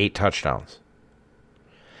 8 touchdowns.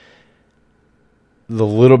 The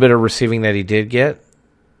little bit of receiving that he did get,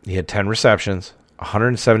 he had 10 receptions,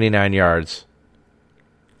 179 yards,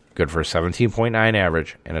 good for a 17.9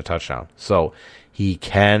 average, and a touchdown. So he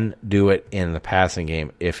can do it in the passing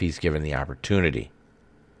game if he's given the opportunity.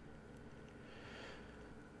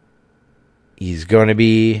 He's going to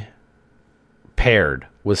be paired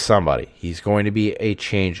with somebody. He's going to be a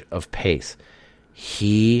change of pace.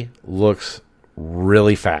 He looks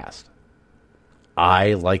really fast.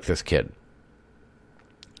 I like this kid.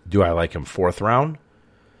 Do I like him 4th round?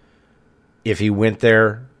 If he went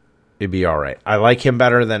there, it'd be all right. I like him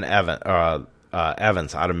better than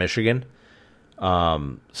Evans out of Michigan.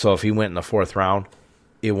 So if he went in the 4th round,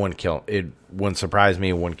 it wouldn't surprise me.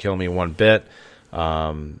 It wouldn't kill me one bit.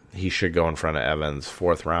 He should go in front of Evans.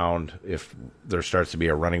 4th round, if there starts to be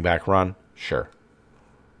a running back run, sure.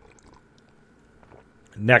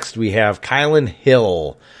 Next, we have Kylan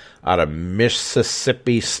Hill out of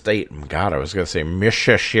Mississippi State. God, I was going to say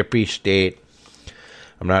Mississippi State.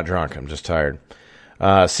 I'm not drunk. I'm just tired.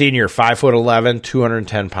 Senior, 5'11",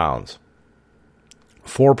 210 pounds.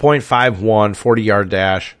 4.51, 40-yard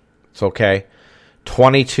dash. It's okay.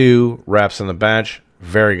 22 reps on the bench.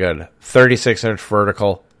 Very good. 36-inch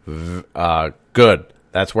vertical. Good.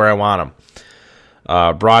 That's where I want him.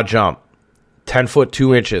 Broad jump. 10 foot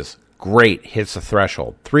 2 inches. Great. Hits the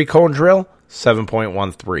threshold. 3-cone drill.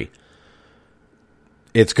 7.13.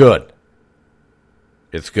 It's good.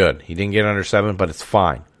 It's good. He didn't get under 7, but it's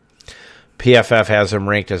fine. PFF has him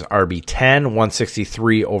ranked as RB10,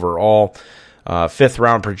 163 overall. 5th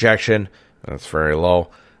round projection. That's very low.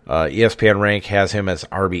 ESPN rank has him as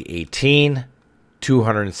RB18,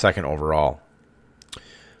 202nd overall.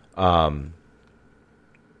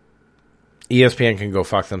 ESPN can go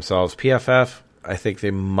fuck themselves. PFF, I think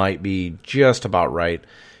they might be just about right.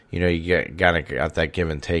 You got that give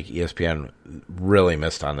and take. ESPN really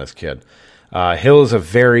missed on this kid. Hill is a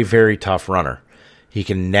very, very tough runner. He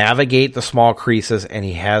can navigate the small creases, and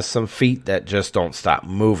he has some feet that just don't stop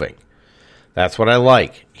moving. That's what I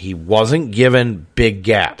like. He wasn't given big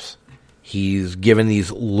gaps. He's given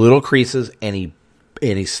these little creases, and he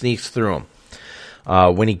sneaks through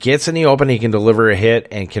them. When he gets in the open, he can deliver a hit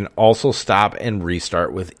and can also stop and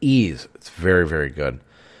restart with ease. It's very, very good.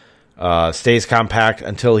 Stays compact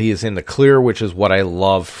until he is in the clear, which is what I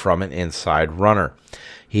love from an inside runner.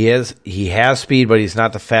 He has speed, but he's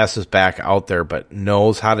not the fastest back out there, but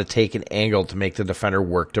knows how to take an angle to make the defender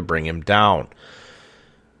work to bring him down.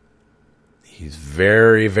 He's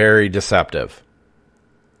very, very deceptive.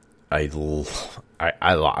 I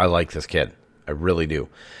like this kid. I really do.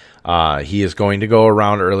 He is going to go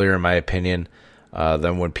around earlier, in my opinion,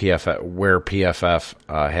 than when PFF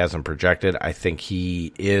has him projected. I think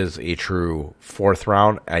he is a true 4th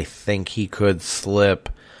round. I think he could slip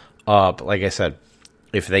up. Like I said,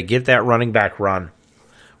 if they get that running back run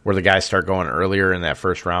where the guys start going earlier in that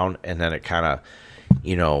 1st round, and then it kind of,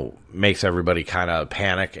 makes everybody kind of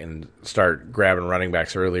panic and start grabbing running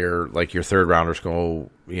backs earlier, like your 3rd rounders go,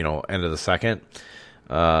 end of the 2nd.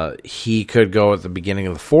 He could go at the beginning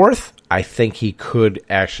of the 4th. I think he could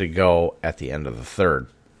actually go at the end of the 3rd.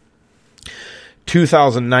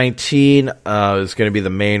 2019 is going to be the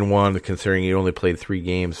main one, considering he only played 3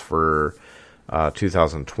 games for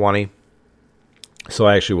 2020. So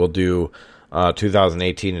I actually will do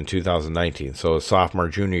 2018 and 2019. So sophomore,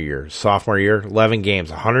 junior year. Sophomore year, 11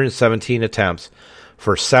 games, 117 attempts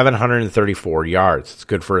for 734 yards. It's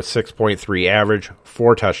good for a 6.3 average,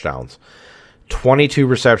 4 touchdowns. 22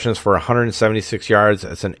 receptions for 176 yards.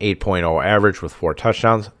 That's an 8.0 average with 4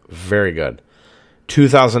 touchdowns. Very good.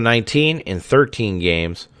 2019 in 13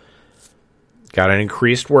 games, got an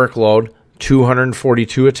increased workload.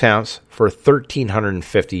 242 attempts for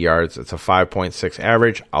 1,350 yards. It's a 5.6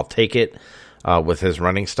 average. I'll take it with his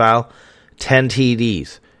running style. 10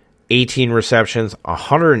 TDs, 18 receptions,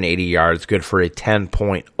 180 yards, good for a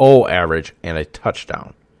 10.0 average and a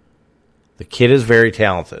touchdown. The kid is very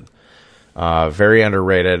talented, very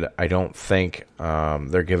underrated. I don't think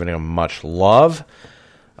they're giving him much love.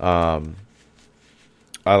 I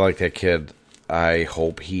like that kid. I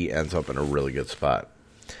hope he ends up in a really good spot.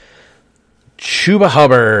 Chuba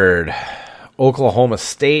Hubbard, Oklahoma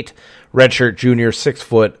State, redshirt junior, 6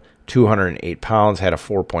 foot, 208 pounds, had a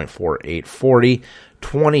 4.48 40,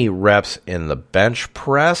 20 reps in the bench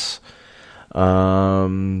press,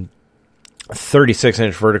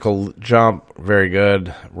 36-inch vertical jump, very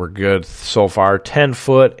good. We're good so far. 10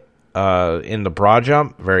 foot in the broad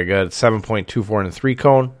jump, very good. 7.24 in the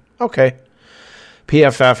 3-cone, okay.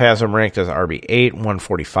 PFF has him ranked as RB8,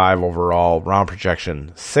 145 overall, round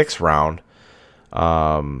projection 6th round.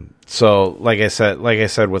 So like I said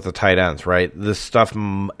with the tight ends, right? This stuff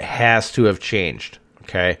has to have changed.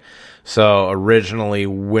 Okay. So originally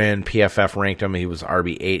when PFF ranked him, he was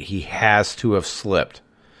RB8. He has to have slipped,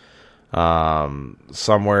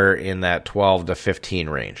 somewhere in that 12 to 15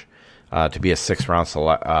 range, to be a 6th round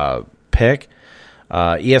pick.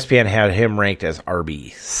 ESPN had him ranked as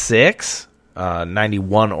RB6,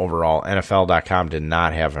 91 overall. NFL.com did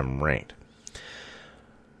not have him ranked.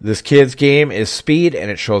 This kid's game is speed, and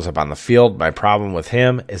it shows up on the field. My problem with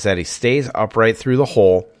him is that he stays upright through the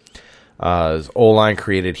hole. His O-line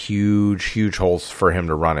created huge holes for him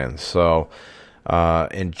to run in. So,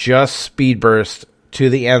 and just speed burst to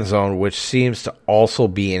the end zone, which seems to also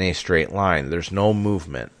be in a straight line. There's no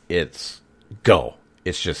movement. It's go.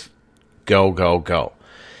 It's just go.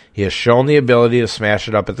 He has shown the ability to smash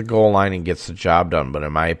it up at the goal line and gets the job done. But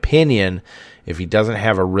in my opinion, if he doesn't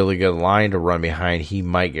have a really good line to run behind, he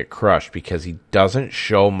might get crushed because he doesn't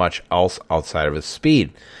show much else outside of his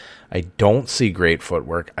speed. I don't see great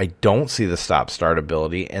footwork. I don't see the stop-start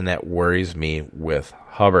ability, and that worries me with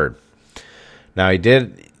Hubbard. Now, his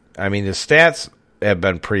stats have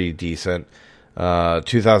been pretty decent.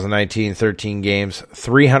 2019, 13 games,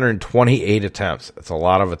 328 attempts. That's a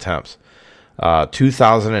lot of attempts.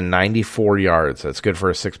 2,094 yards. That's good for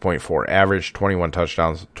a 6.4 average, 21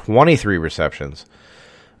 touchdowns, 23 receptions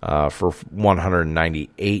for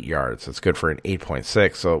 198 yards. That's good for an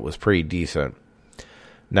 8.6, so it was pretty decent.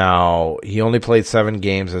 Now, he only played 7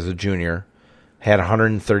 games as a junior, had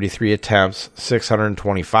 133 attempts,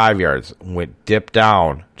 625 yards, dipped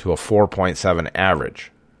down to a 4.7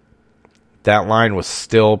 average. That line was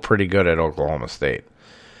still pretty good at Oklahoma State.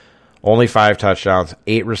 Only 5 touchdowns,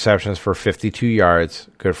 8 receptions for 52 yards,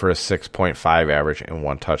 good for a 6.5 average and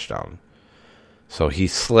 1 touchdown. So he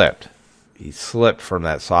slipped. He slipped from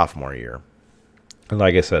that sophomore year. And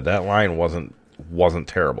like I said, that line wasn't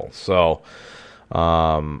terrible. So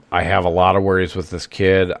I have a lot of worries with this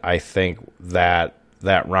kid. I think that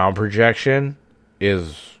round projection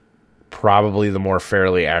is probably the more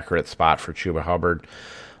fairly accurate spot for Chuba Hubbard.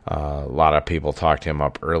 A lot of people talked him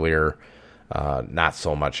up earlier. Not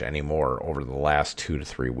so much anymore over the last 2 to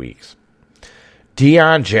 3 weeks.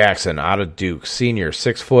 Deion Jackson out of Duke, senior,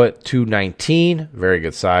 6 foot, 219, very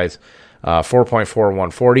good size. 4.4,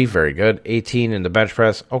 140, very good. 18 in the bench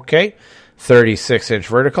press, okay. 36-inch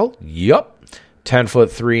vertical, yup. 10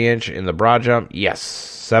 foot 3 inch in the broad jump, yes.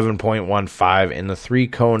 7.15 in the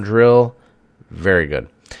 3-cone drill, very good.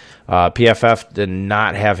 PFF did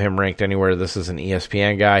not have him ranked anywhere. This is an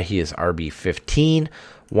ESPN guy. He is RB15,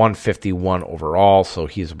 151 overall, so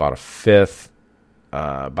he's about a fifth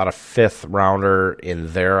rounder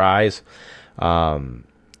in their eyes.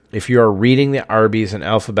 If you are reading the RBs in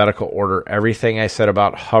alphabetical order, everything I said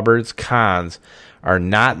about Hubbard's cons are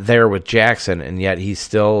not there with Jackson, and yet he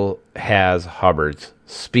still has Hubbard's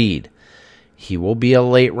speed. He will be a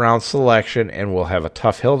late-round selection and will have a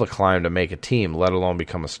tough hill to climb to make a team, let alone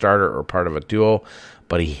become a starter or part of a duo,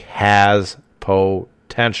 but he has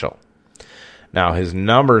potential. Now, his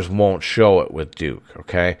numbers won't show it with Duke,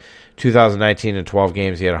 okay? 2019 in 12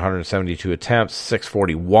 games, he had 172 attempts,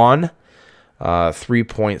 641,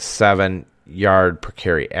 3.7 yard per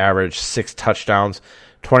carry average, 6 touchdowns,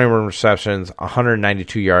 21 receptions,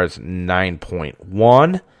 192 yards,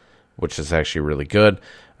 9.1, which is actually really good,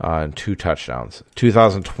 and 2 touchdowns.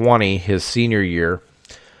 2020, his senior year,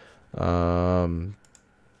 in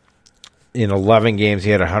 11 games,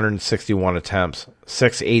 he had 161 attempts,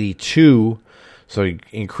 682, so he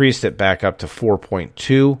increased it back up to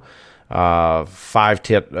 4.2,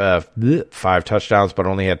 5 touchdowns, but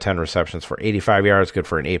only had 10 receptions for 85 yards, good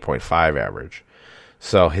for an 8.5 average.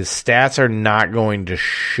 So his stats are not going to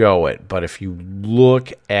show it, but if you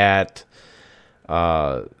look at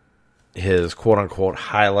his quote-unquote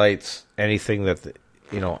highlights, anything that,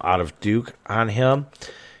 out of Duke on him,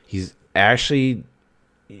 he's actually,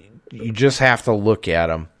 you just have to look at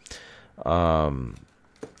him.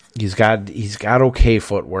 He's got okay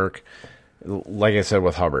footwork, like I said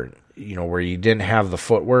with Hubbard, where you didn't have the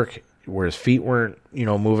footwork, where his feet weren't,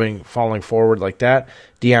 moving, falling forward like that.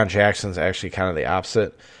 Deion Jackson's actually kind of the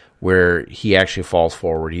opposite, where he actually falls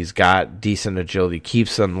forward. He's got decent agility,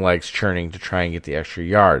 keeps them legs churning to try and get the extra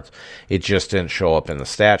yards. It just didn't show up in the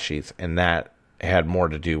stat sheets, and that had more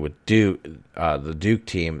to do with Duke, the Duke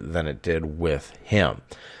team, than it did with him.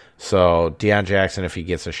 So Deion Jackson, if he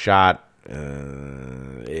gets a shot,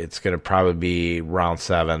 it's going to probably be round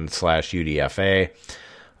 7/UDFA.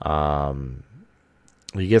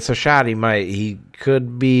 He gets a shot, he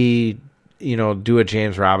could be, do a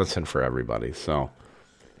James Robinson for everybody. So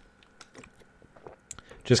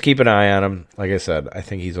just keep an eye on him. Like I said, I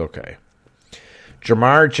think he's okay.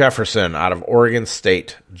 Jamar Jefferson out of Oregon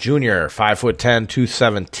State, junior, 5'10",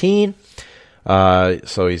 217.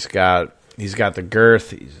 So he's got the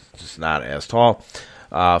girth. He's just not as tall.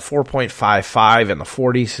 4.55 in the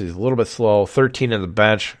 40s. He's a little bit slow. 13 in the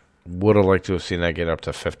bench. Would have liked to have seen that get up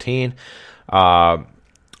to 15.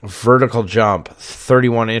 Vertical jump,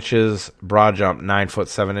 31 inches. Broad jump, 9 foot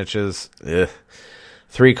 7 inches.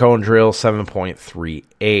 3-cone drill,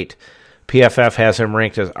 7.38. PFF has him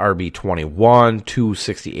ranked as RB21,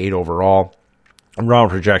 268 overall. Round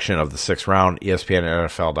projection of the 6th round, ESPN and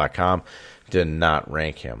NFL.com did not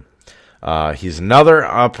rank him. He's another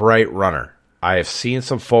upright runner. I have seen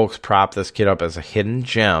some folks prop this kid up as a hidden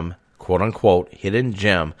gem, quote-unquote, hidden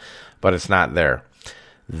gem, but it's not there.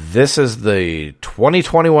 This is the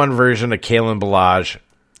 2021 version of Kalen Ballage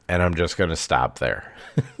And I'm just going to stop there.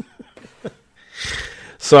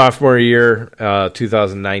 Sophomore year,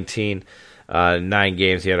 2019, 9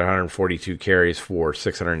 games. He had 142 carries for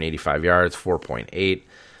 685 yards, 4.8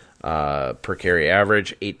 per carry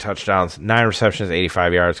average, 8 touchdowns, 9 receptions,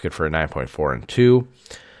 85 yards, good for a 9.4 and 2.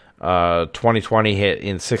 2020 hit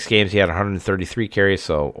in 6 games. He had 133 carries,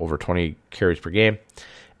 so over 20 carries per game.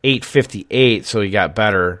 858, so he got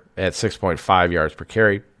better at 6.5 yards per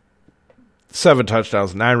carry. 7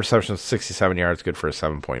 touchdowns, 9 receptions, 67 yards, good for a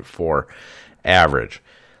 7.4 average.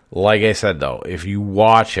 Like I said, though, if you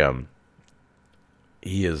watch him,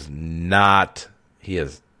 he is not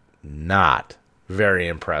very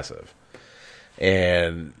impressive.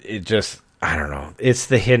 And it just, I don't know. It's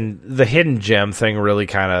the hidden gem thing really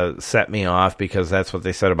kind of set me off, because that's what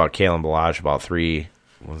they said about Kalen Ballage about 3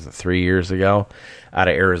 years ago out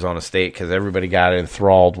of Arizona State, because everybody got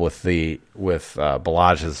enthralled with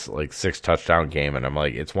Ballage's like 6 touchdown game, and I'm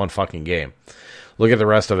like, it's one fucking game. Look at the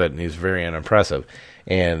rest of it, and he's very unimpressive.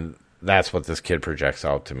 And that's what this kid projects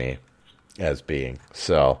out to me as being.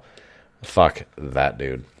 So, fuck that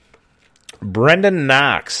dude. Brendan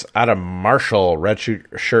Knox out of Marshall,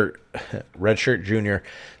 redshirt junior,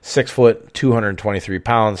 6 foot, 223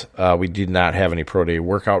 pounds. We did not have any pro day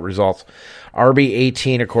workout results. RB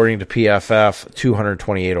 18 according to PFF,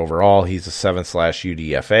 228 overall. He's a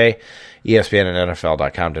 7/UDFA. ESPN and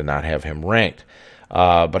NFL.com did not have him ranked.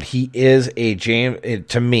 But he is a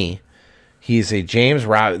to me, he's a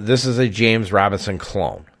this is a James Robinson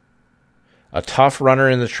clone. A tough runner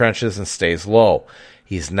in the trenches and stays low.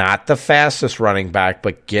 He's not the fastest running back,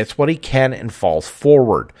 but gets what he can and falls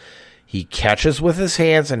forward. He catches with his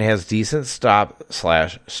hands and has decent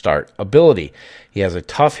stop/start ability. He has a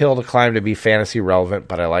tough hill to climb to be fantasy relevant,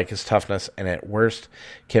 but I like his toughness, and at worst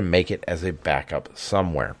can make it as a backup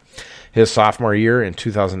somewhere. His sophomore year in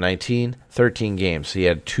 2019, 13 games. He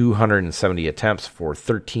had 270 attempts for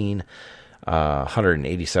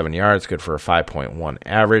 1,387 yards, good for a 5.1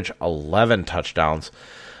 average, 11 touchdowns,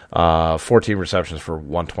 14 receptions for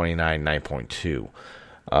 129, 9.2.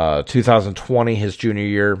 2020, his junior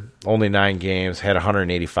year, only 9 games, had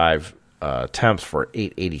 185 attempts for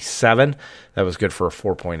 887. That was good for a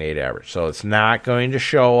 4.8 average. So it's not going to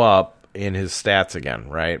show up in his stats again,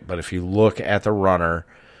 right? But if you look at the runner,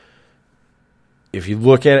 if you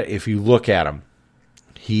look at him,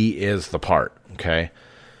 he is the part, okay?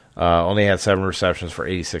 Only had 7 receptions for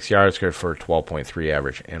 86 yards, good for a 12.3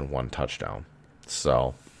 average and 1 touchdown.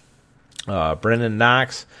 So, Brendan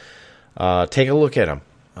Knox, take a look at him.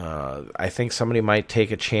 I think somebody might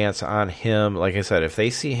take a chance on him. Like I said, if they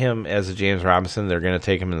see him as a James Robinson, they're going to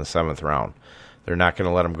take him in the 7th round. They're not going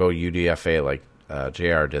to let him go UDFA like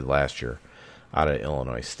JR did last year out of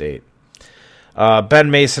Illinois State.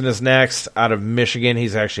 Ben Mason is next out of Michigan.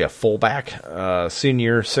 He's actually a fullback.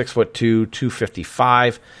 Senior, 6'2",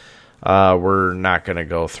 255. We're not going to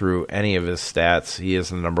go through any of his stats. He is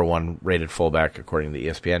the number 1 rated fullback according to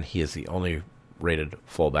ESPN. He is the only rated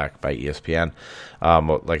fullback by ESPN.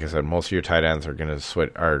 Like I said, most of your tight ends are going to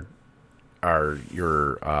switch are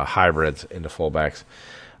your hybrids into fullbacks.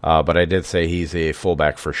 But I did say he's a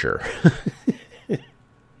fullback for sure.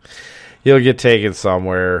 He'll get taken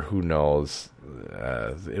somewhere. Who knows?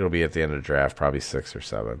 It'll be at the end of the draft, probably 6 or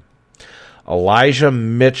 7. Elijah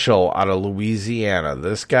Mitchell out of Louisiana.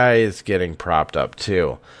 This guy is getting propped up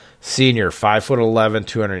too. Senior, 5'11",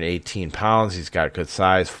 218 pounds. He's got good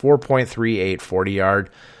size. 4.38 40-yard.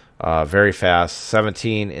 Very fast.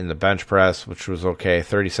 17 in the bench press, which was okay.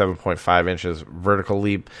 37.5 inches vertical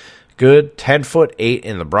leap. Good. 10'8"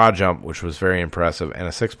 in the broad jump, which was very impressive. And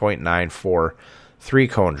a 6.94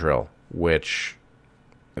 3-cone drill, which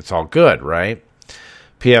it's all good, right?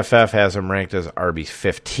 PFF has him ranked as RB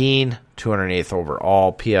 15, 208th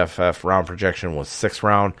overall. PFF round projection was 6th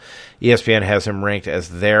round. ESPN has him ranked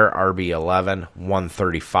as their RB 11,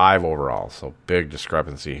 135 overall. So big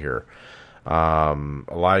discrepancy here.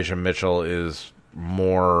 Elijah Mitchell is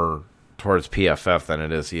more towards PFF than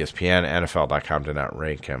it is ESPN. NFL.com did not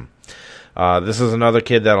rank him. This is another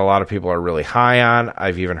kid that a lot of people are really high on.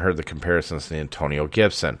 I've even heard the comparisons to Antonio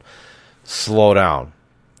Gibson. Slow down.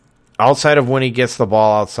 Outside of when he gets the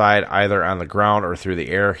ball outside, either on the ground or through the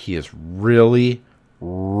air, he is really,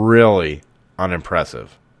 really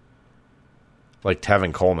unimpressive. Like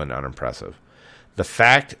Tevin Coleman, unimpressive. The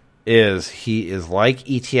fact is, he is like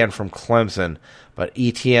Etienne from Clemson, but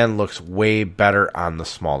Etienne looks way better on the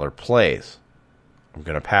smaller plays. I'm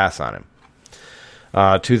going to pass on him.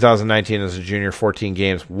 2019 as a junior, 14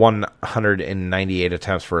 games, 198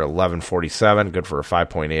 attempts for 1147, good for a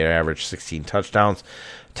 5.8 average, 16 touchdowns,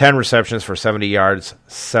 10 receptions for 70 yards,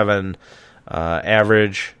 7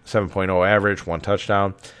 average, 7.0 average, 1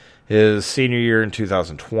 touchdown. His senior year in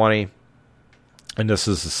 2020, and this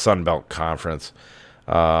is the Sun Belt Conference,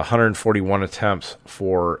 141 attempts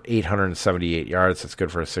for 878 yards. That's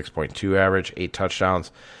good for a 6.2 average, 8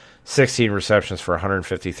 touchdowns, 16 receptions for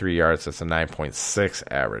 153 yards. That's a 9.6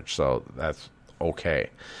 average, so that's okay.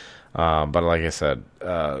 But like I said,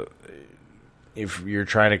 if you're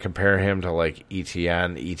trying to compare him to like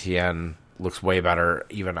ETN looks way better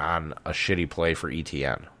even on a shitty play for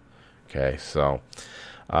ETN. Okay, so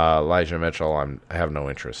Elijah Mitchell, I have no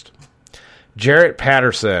interest. Jarrett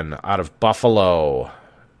Patterson out of Buffalo.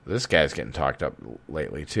 This guy's getting talked up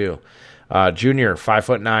lately too. Junior,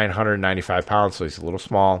 5'9", 195 pounds, so he's a little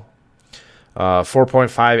small.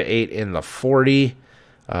 4.58 in the 40.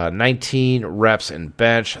 19 reps in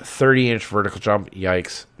bench, 30-inch vertical jump.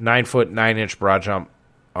 Yikes. 9 foot, 9-inch broad jump.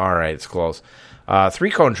 All right, it's close.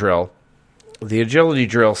 3-cone drill. The agility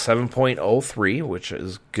drill, 7.03, which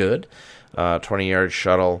is good. 20-yard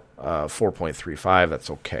shuttle, 4.35. That's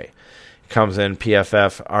okay. Comes in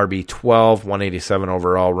PFF RB12, 187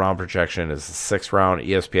 overall. Round projection is the 6th round.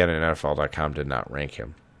 ESPN and NFL.com did not rank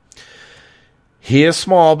him. He is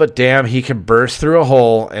small, but damn, he can burst through a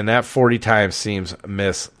hole, and that 40 times seems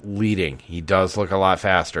misleading. He does look a lot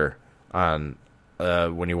faster on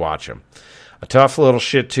when you watch him. A tough little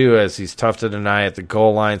shit, too, as he's tough to deny at the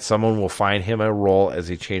goal line. Someone will find him a role as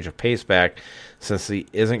he changes a pace back, since he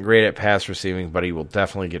isn't great at pass receiving, but he will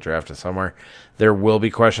definitely get drafted somewhere. There will be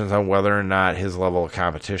questions on whether or not his level of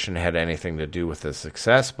competition had anything to do with his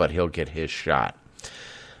success, but he'll get his shot.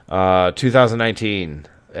 2019,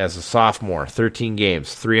 as a sophomore, 13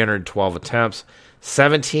 games, 312 attempts,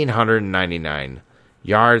 1,799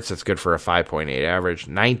 yards. That's good for a 5.8 average.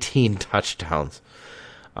 19 touchdowns,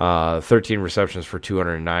 13 receptions for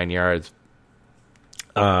 209 yards.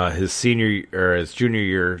 His junior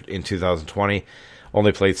year in 2020,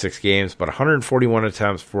 only played 6 games, but 141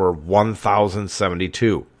 attempts for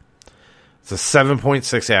 1,072. It's a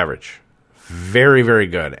 7.6 average. Very, very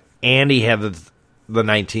good. And he had the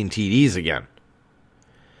 19 TDs again.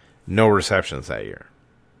 No receptions that year.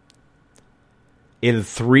 In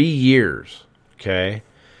 3 years, okay,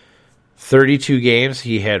 32 games,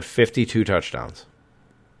 he had 52 touchdowns.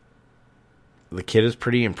 The kid is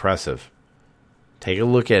pretty impressive. Take a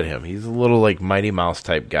look at him. He's a little like Mighty Mouse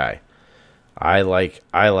type guy. I like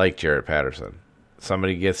Jarrett Patterson.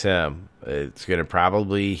 Somebody gets him, it's going to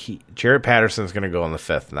probably... Jarrett Patterson's going to go in the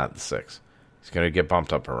 5th, not the 6th. He's going to get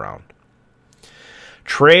bumped up around.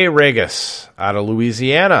 Trey Regis out of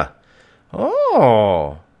Louisiana.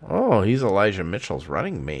 Oh, he's Elijah Mitchell's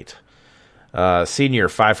running mate. Senior,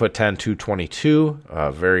 5'10", 222.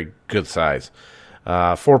 Very good size.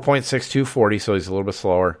 4.62, 40, so he's a little bit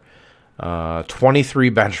slower. 23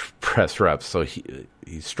 bench press reps, so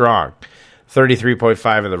he's strong.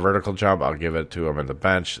 33.5 in the vertical jump. I'll give it to him in the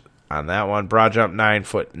bench on that one. Broad jump,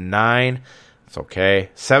 9'9". It's okay.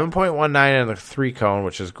 7.19 in the 3-cone,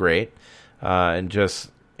 which is great. And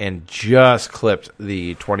just clipped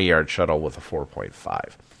the 20-yard shuttle with a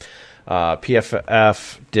 4.5.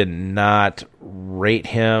 PFF did not rate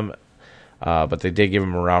him, but they did give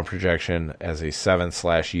him a round projection as a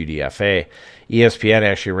 7/UDFA. ESPN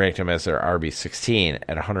actually ranked him as their RB16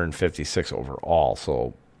 at 156 overall.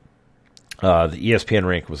 So the ESPN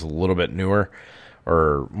rank was a little bit newer,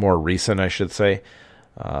 or more recent, I should say.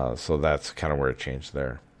 So that's kind of where it changed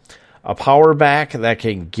there. A power back that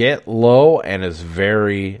can get low and is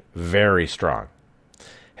very, very strong.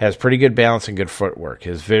 Has pretty good balance and good footwork.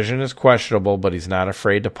 His vision is questionable, but he's not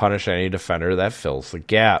afraid to punish any defender that fills the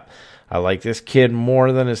gap. I like this kid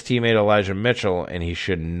more than his teammate Elijah Mitchell, and he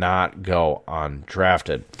should not go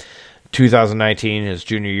undrafted. 2019, his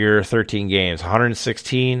junior year, 13 games,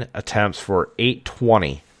 116 attempts for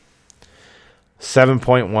 820.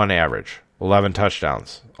 7.1 average, 11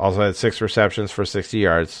 touchdowns. Also had 6 receptions for 60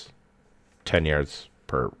 yards, 10 yards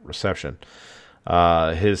per reception.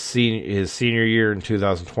 His senior year in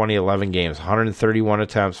 2020, 11 games, 131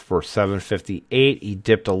 attempts for 758. He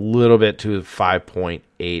dipped a little bit to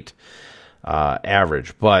 5.8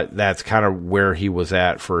 average, but that's kind of where he was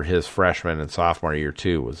at for his freshman and sophomore year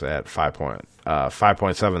too, was at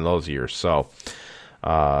 5.7 those years. So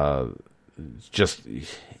just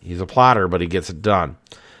he's a plotter, but he gets it done.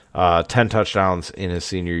 10 touchdowns in his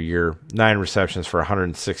senior year, 9 receptions for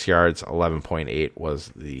 106 yards, 11.8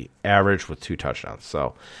 was the average with 2 touchdowns.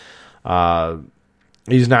 So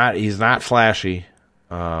he's not flashy,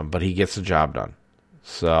 but he gets the job done.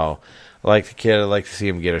 So I like the kid. I like to see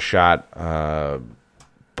him get a shot,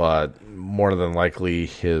 but more than likely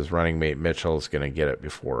his running mate Mitchell is going to get it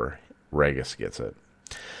before Regis gets it.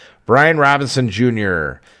 Brian Robinson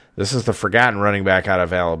Jr., This is the forgotten running back out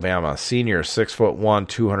of Alabama. Senior, 6'1",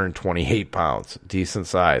 228 pounds. Decent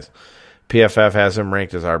size. PFF has him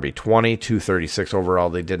ranked as RB20, 236 overall.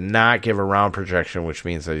 They did not give a round projection, which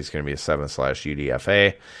means that he's going to be a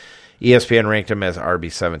 7/UDFA. ESPN ranked him as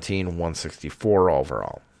RB17, 164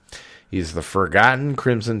 overall. He's the forgotten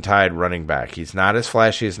Crimson Tide running back. He's not as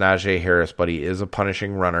flashy as Najee Harris, but he is a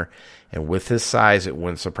punishing runner. And with his size, it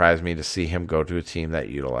wouldn't surprise me to see him go to a team that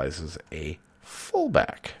utilizes a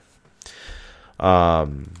fullback.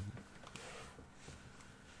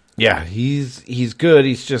 Yeah, he's good.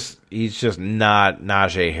 He's just not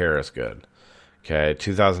Najee Harris good. Okay,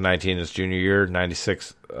 2019 is junior year,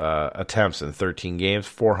 96 attempts in 13 games,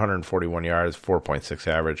 441 yards, 4.6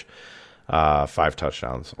 average, 5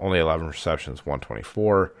 touchdowns, only 11 receptions,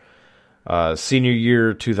 124. Senior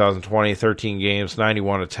year, 2020, 13 games,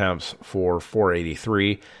 91 attempts for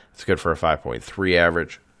 483. It's good for a 5.3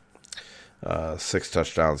 average. 6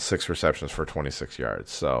 touchdowns, 6 receptions for 26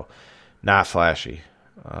 yards. So, not flashy.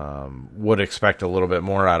 Would expect a little bit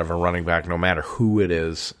more out of a running back, no matter who it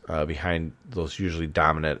is, behind those usually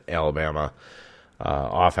dominant Alabama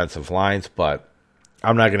offensive lines. But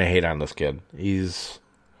I'm not going to hate on this kid. He's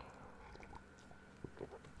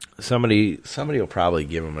somebody will probably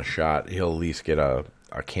give him a shot. He'll at least get a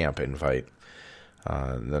camp invite,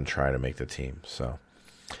 and then try to make the team. So,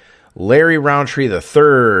 Larry Roundtree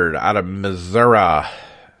III out of Missouri,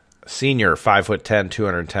 senior, 5'10",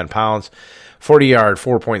 210 pounds. 40-yard,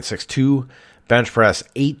 4.62. Bench press,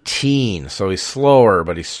 18. So he's slower,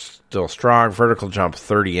 but he's still strong. Vertical jump,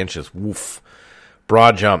 30 inches. Woof.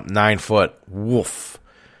 Broad jump, 9 foot. Woof.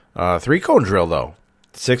 3-cone drill, though.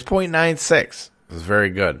 6.96. This is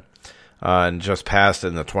very good. And just passed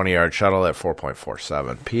in the 20-yard shuttle at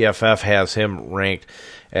 4.47. PFF has him ranked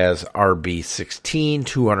as RB16,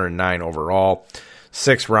 209 overall.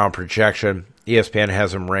 6th-round projection. ESPN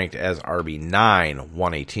has him ranked as RB9,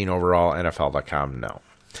 118 overall. NFL.com, no.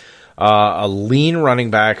 A lean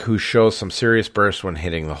running back who shows some serious burst when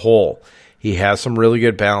hitting the hole. He has some really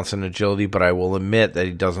good balance and agility, but I will admit that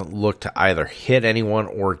he doesn't look to either hit anyone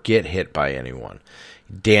or get hit by anyone.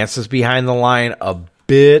 He dances behind the line a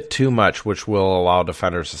bit too much, which will allow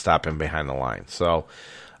defenders to stop him behind the line. So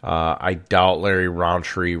I doubt Larry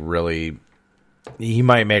Roundtree really... He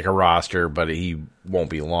might make a roster, but he won't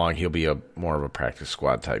be long. He'll be more of a practice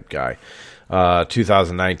squad type guy.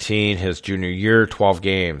 2019, his junior year, 12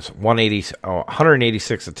 games,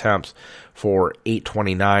 186 attempts for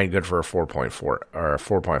 829, good for a 4.4 or a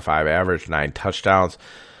 4.5 average, 9 touchdowns,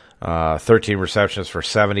 13 receptions for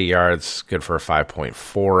 70 yards, good for a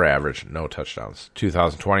 5.4 average, no touchdowns.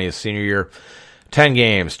 2020, his senior year, 10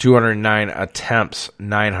 games, 209 attempts,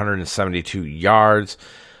 972 yards.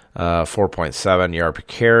 4.7 yard per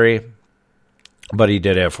carry, but he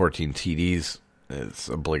did have 14 TDs. It's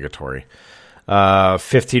obligatory.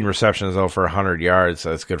 15 receptions, though, for 100 yards.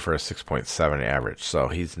 That's good for a 6.7 average. So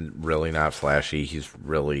he's really not flashy. He's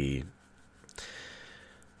really...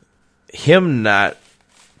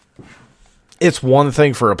 It's one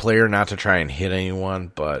thing for a player not to try and hit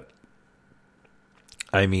anyone, but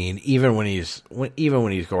I mean, even when he's going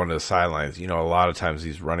to the sidelines, a lot of times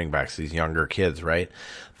these running backs, these younger kids, right?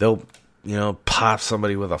 They'll, pop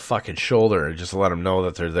somebody with a fucking shoulder and just let them know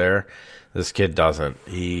that they're there. This kid doesn't.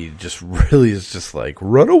 He just really is just like,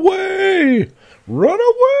 run away! Run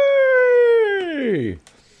away!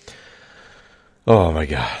 Oh my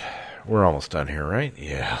God. We're almost done here, right?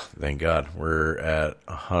 Yeah, thank God. We're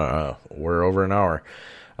over an hour.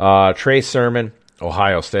 Trey Sermon,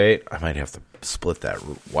 Ohio State. I might have to split that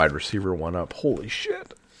wide receiver one up. Holy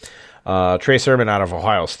shit. Trey Sermon out of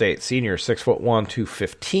Ohio State. Senior, 6'1",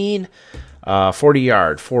 215.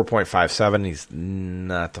 40-yard, 4.57. He's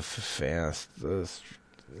not the fastest.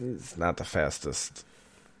 He's not the fastest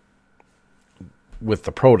with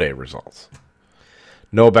the pro day results.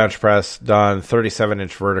 No bench press done.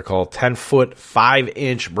 37-inch vertical. 10-foot,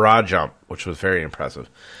 5-inch broad jump, which was very impressive.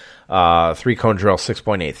 3-cone drill,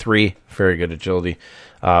 6.83. Very good agility.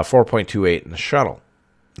 4.28 in the shuttle.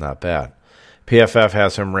 Not bad. PFF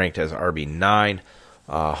has him ranked as RB9,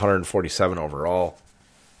 147 overall.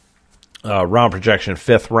 Round projection,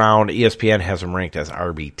 5th round. ESPN has him ranked as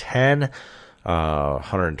RB10,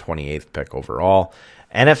 128th pick overall.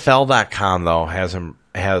 NFL.com, though, has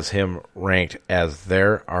him ranked as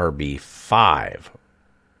their RB5.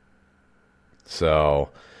 So,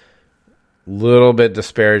 little bit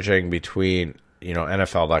disparaging between,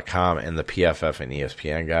 NFL.com and the PFF and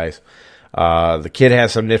ESPN guys. The kid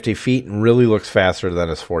has some nifty feet and really looks faster than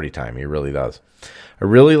his 40 time. He really does. I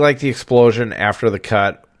really like the explosion after the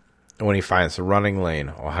cut when he finds the running lane.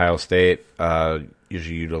 Ohio State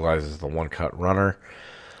usually utilizes the one-cut runner.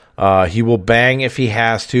 He will bang if he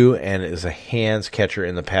has to and is a hands catcher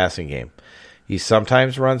in the passing game. He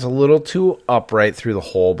sometimes runs a little too upright through the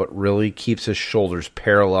hole, but really keeps his shoulders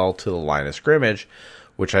parallel to the line of scrimmage,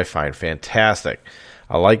 which I find fantastic.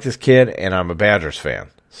 I like this kid, and I'm a Badgers fan,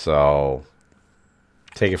 so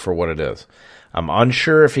take it for what it is. I'm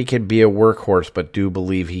unsure if he can be a workhorse, but do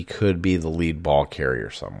believe he could be the lead ball carrier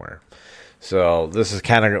somewhere. So this is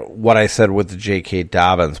kind of what I said with the J.K.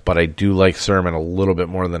 Dobbins, but I do like Sermon a little bit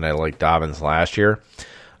more than I liked Dobbins last year.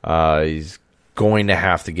 He's going to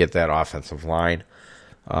have to get that offensive line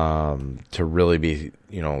to really be,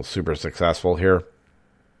 super successful here.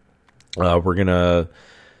 We're going to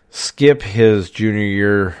skip his junior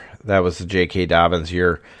year. That was the J.K. Dobbins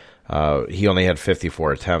year. He only had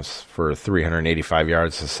 54 attempts for 385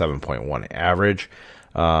 yards, a 7.1 average.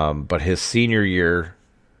 But his senior year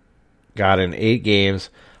got in 8 games,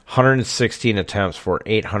 116 attempts for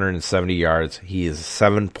 870 yards. He is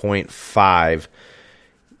 7.5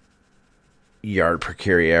 yard per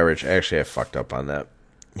carry average. Actually, I fucked up on that.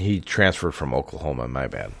 He transferred from Oklahoma, my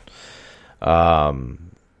bad.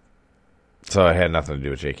 So it had nothing to do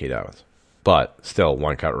with J.K. Dobbins. But still,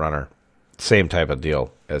 one-cut runner. Same type of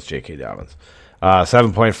deal as J.K. Dobbins.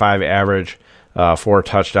 7.5 average, 4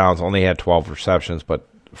 touchdowns, only had 12 receptions, but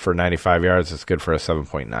for 95 yards, it's good for a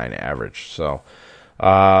 7.9 average. So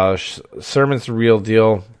Sermon's the real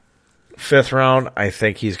deal. 5th round, I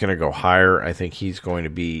think he's going to go higher. I think he's going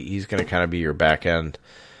to kind of be your back end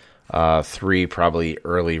 3, probably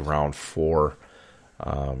early round 4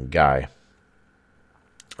 guy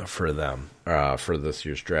for them for this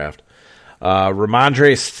year's draft.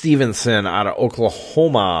 Ramondre Stevenson out of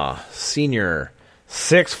Oklahoma, senior,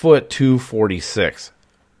 6'2", 246,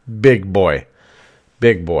 big boy.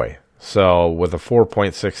 So with a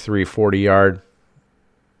 4.63 40-yard,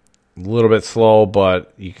 a little bit slow,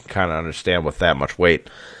 but you can kind of understand with that much weight.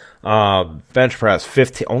 Bench press,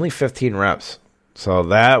 only 15 reps. So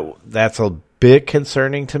that's a bit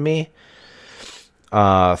concerning to me.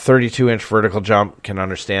 32-inch vertical jump, can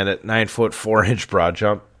understand it. 9-foot 4-inch broad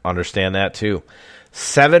jump, understand that too.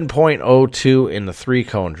 7.02 in the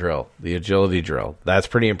 3-cone drill, the agility drill. That's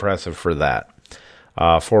pretty impressive for that.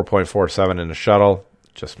 4.47 in the shuttle,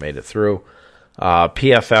 just made it through.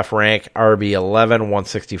 PFF rank, RB11,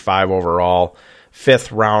 165 overall.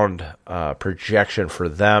 5th round projection for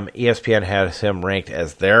them. ESPN has him ranked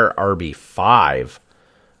as their RB5,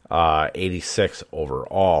 86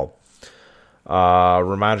 overall.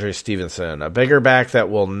 Ramondre Stevenson, a bigger back that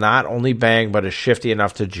will not only bang but is shifty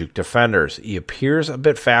enough to juke defenders. He appears a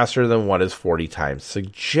bit faster than what his 40 times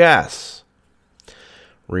suggests.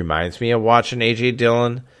 Reminds me of watching A.J.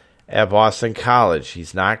 Dillon at Boston College.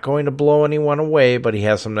 He's not going to blow anyone away, but he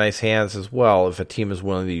has some nice hands as well if a team is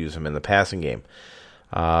willing to use him in the passing game.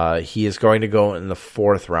 He is going to go in the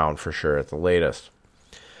 4th round for sure at the latest.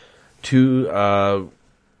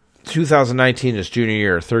 2019, his junior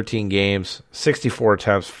year, 13 games, 64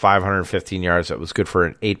 attempts, 515 yards. That was good for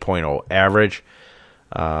an 8.0 average.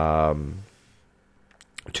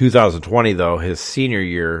 2020, though, his senior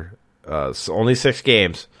year, only 6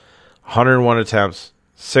 games, 101 attempts,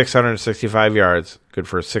 665 yards, good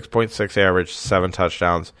for a 6.6 average, 7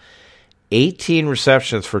 touchdowns, 18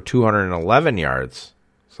 receptions for 211 yards.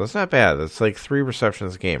 So that's not bad. That's like 3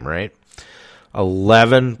 receptions a game, right?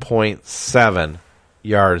 11.7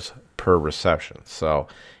 yards per reception. So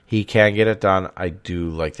he can get it done. I do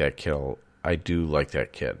like that kill. I do like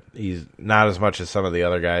that kid. He's not as much as some of the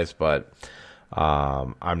other guys, but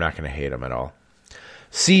I'm not going to hate him at all.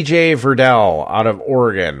 C.J. Verdell out of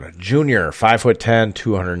Oregon, junior, 5'10",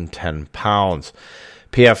 210 pounds.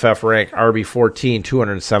 PFF rank RB14,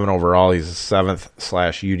 207 overall. He's a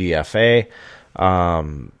 7th/UDFA.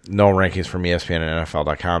 No rankings from ESPN and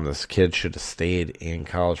NFL.com. This kid should have stayed in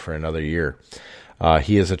college for another year.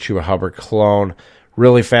 He is a Chuba Hubbard clone.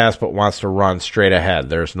 Really fast, but wants to run straight ahead.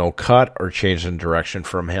 There's no cut or change in direction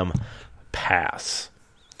from him. Pass.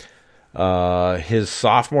 His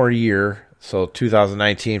sophomore year, so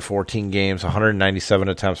 2019, 14 games, 197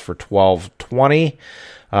 attempts for 1220.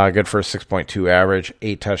 Good for a 6.2 average.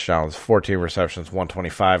 8 touchdowns, 14 receptions,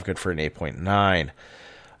 125. Good for an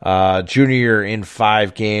 8.9. Junior year in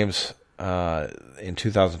 5 games in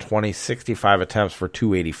 2020, 65 attempts for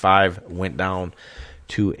 285. Went down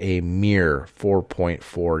to a mere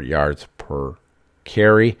 4.4 yards per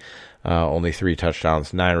carry. Only 3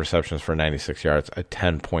 touchdowns, 9 receptions for 96 yards, a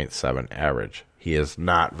 10.7 average. He is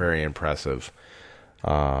not very impressive,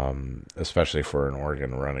 especially for an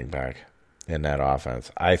Oregon running back in that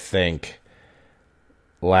offense. I think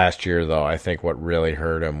last year, though, I think what really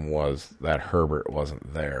hurt him was that Herbert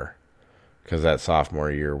wasn't there. because that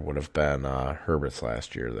sophomore year would have been Herbert's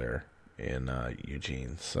last year there in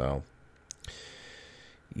Eugene. So,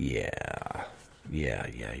 yeah.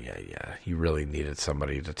 He really needed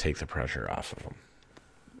somebody to take the pressure off of him.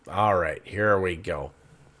 All right, here we go.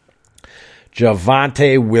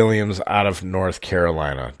 Javonte Williams out of North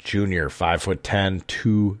Carolina, junior, 5'10",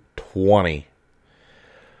 220,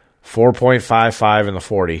 4.55 in the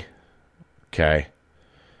 40. Okay,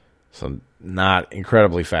 so not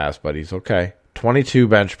incredibly fast, but he's okay. 22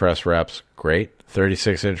 bench press reps, great.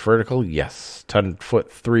 36-inch vertical, yes.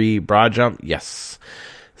 10'3" broad jump, yes.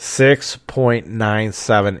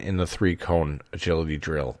 6.97 in the 3-cone agility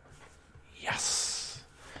drill, yes.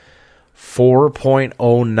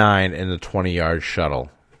 4.09 in the 20-yard shuttle,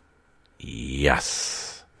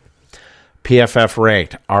 yes. PFF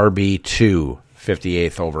ranked RB2,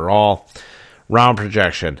 58th overall. Round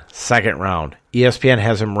projection, second round. ESPN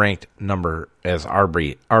has him ranked as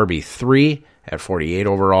RB3 at 48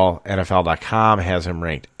 overall. NFL.com has him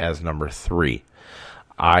ranked as number 3.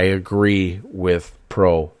 I agree with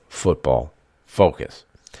Pro Football Focus.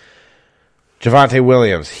 Javonte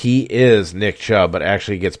Williams, he is Nick Chubb, but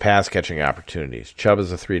actually gets pass-catching opportunities. Chubb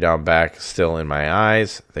is a 3-down back, still in my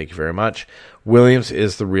eyes. Thank you very much. Williams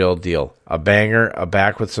is the real deal. A banger, a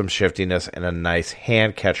back with some shiftiness, and a nice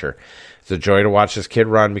hand catcher. It's a joy to watch this kid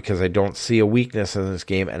run because I don't see a weakness in this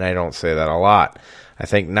game, and I don't say that a lot. I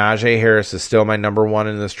think Najee Harris is still my number 1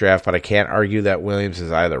 in this draft, but I can't argue that Williams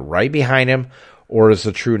is either right behind him or is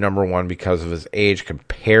the true number 1 because of his age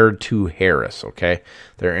compared to Harris, okay?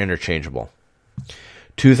 They're interchangeable.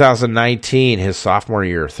 2019, his sophomore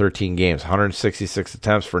year, 13 games, 166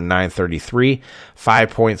 attempts for 933,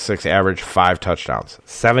 5.6 average, 5 touchdowns,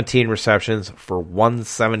 17 receptions for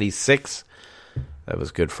 176. That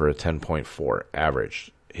was good for a 10.4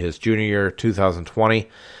 average. His junior year, 2020,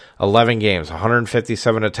 11 games,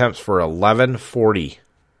 157 attempts for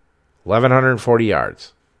 1,140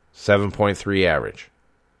 yards, 7.3 average.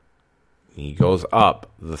 He goes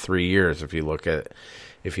up the 3 years if you look at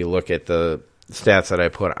the stats that I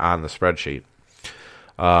put on the spreadsheet.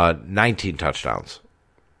 19 touchdowns.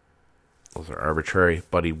 Those are arbitrary,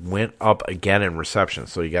 but he went up again in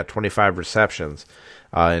receptions. So he got 25 receptions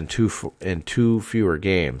in two fewer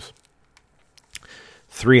games.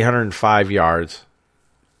 305 yards,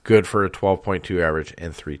 good for a 12.2 average,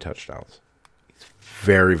 and 3 touchdowns. He's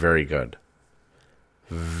very, very good.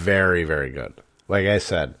 Very, very good. Like I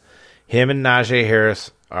said, him and Najee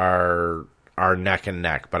Harris are neck and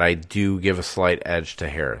neck, but I do give a slight edge to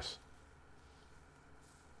Harris.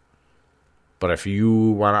 But if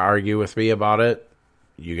you want to argue with me about it,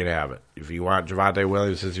 you can have it. If you want Javonte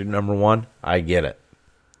Williams as your number 1, I get it.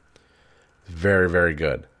 Very, very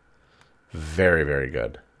good. Very, very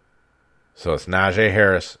good. So it's Najee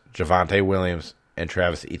Harris, Javonte Williams, and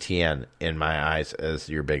Travis Etienne in my eyes as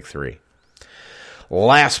your big 3.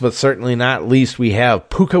 Last but certainly not least, we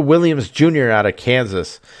have Puka Williams Jr. out of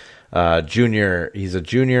Kansas. He's a junior,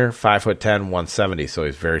 5'10", 170, so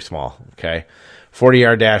he's very small, okay?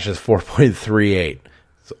 40-yard dash is 4.38.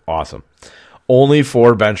 It's awesome. Only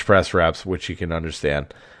 4 bench press reps, which you can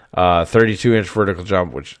understand. 32-inch vertical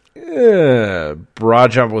jump, which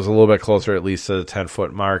broad jump was a little bit closer, at least to the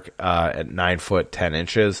 10-foot mark at 9 foot 10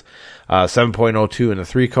 inches. 7.02 in the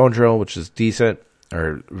 3-cone drill, which is decent,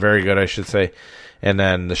 or very good, I should say. And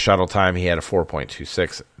then the shuttle time, he had a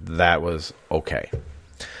 4.26. That was okay.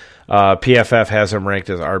 PFF has him ranked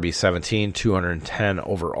as RB17, 210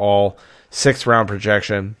 overall, 6th round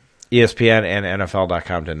projection. ESPN and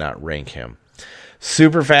NFL.com did not rank him.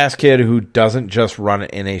 Super fast kid who doesn't just run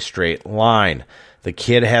in a straight line. The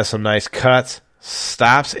kid has some nice cuts,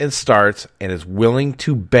 stops and starts, and is willing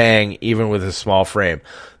to bang even with his small frame.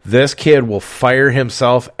 This kid will fire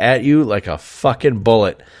himself at you like a fucking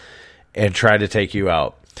bullet and try to take you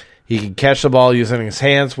out. He can catch the ball using his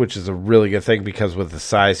hands, which is a really good thing because with the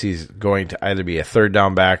size, he's going to either be a 3rd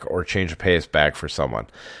down back or change of pace back for someone.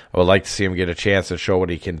 I would like to see him get a chance to show what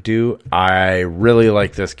he can do. I really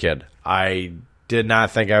like this kid. I did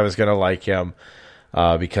not think I was going to like him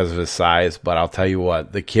because of his size, but I'll tell you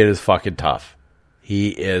what, the kid is fucking tough. He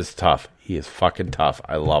is tough. He is fucking tough.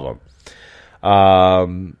 I love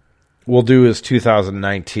him. We'll do his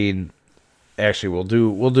 2019. Actually,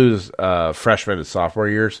 we'll do his freshman and sophomore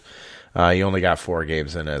years. He only got 4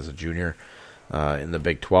 games in as a junior in the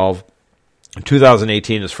Big 12. In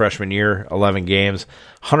 2018, his freshman year, 11 games,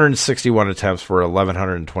 161 attempts for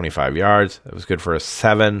 1,125 yards. That was good for a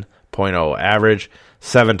 7.0 average,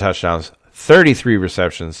 7 touchdowns, 33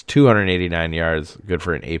 receptions, 289 yards, good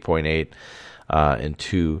for an 8.8 and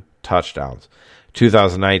 2 touchdowns.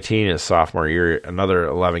 2019, his sophomore year, another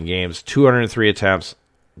 11 games, 203 attempts,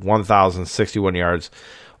 1,061 yards.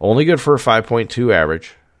 Only good for a 5.2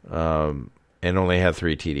 average, and only had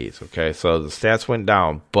 3 TDs. Okay, so the stats went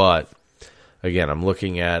down, but again, I'm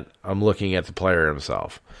looking at the player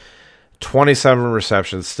himself. 27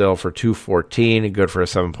 receptions still for 214, good for a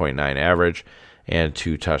 7.9 average, and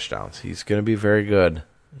 2 touchdowns. He's going to be very good.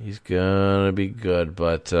 He's going to be good,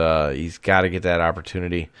 but he's got to get that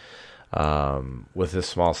opportunity. With his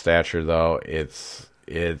small stature, though, it's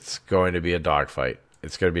going to be a dogfight.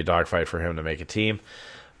 It's going to be a dogfight for him to make a team.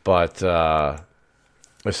 But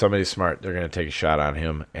if somebody's smart, they're going to take a shot on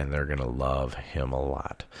him, and they're going to love him a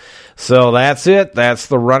lot. So that's it. That's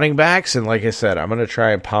the running backs. And like I said, I'm going to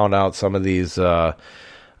try and pound out some of these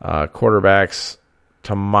quarterbacks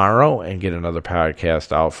tomorrow and get another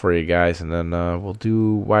podcast out for you guys. And then we'll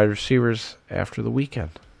do wide receivers after the weekend.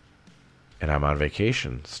 And I'm on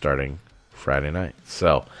vacation starting Friday night.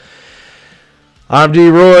 So I'm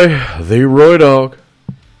D-Roy, the Roy Dog.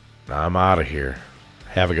 I'm out of here.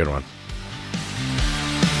 Have a good one.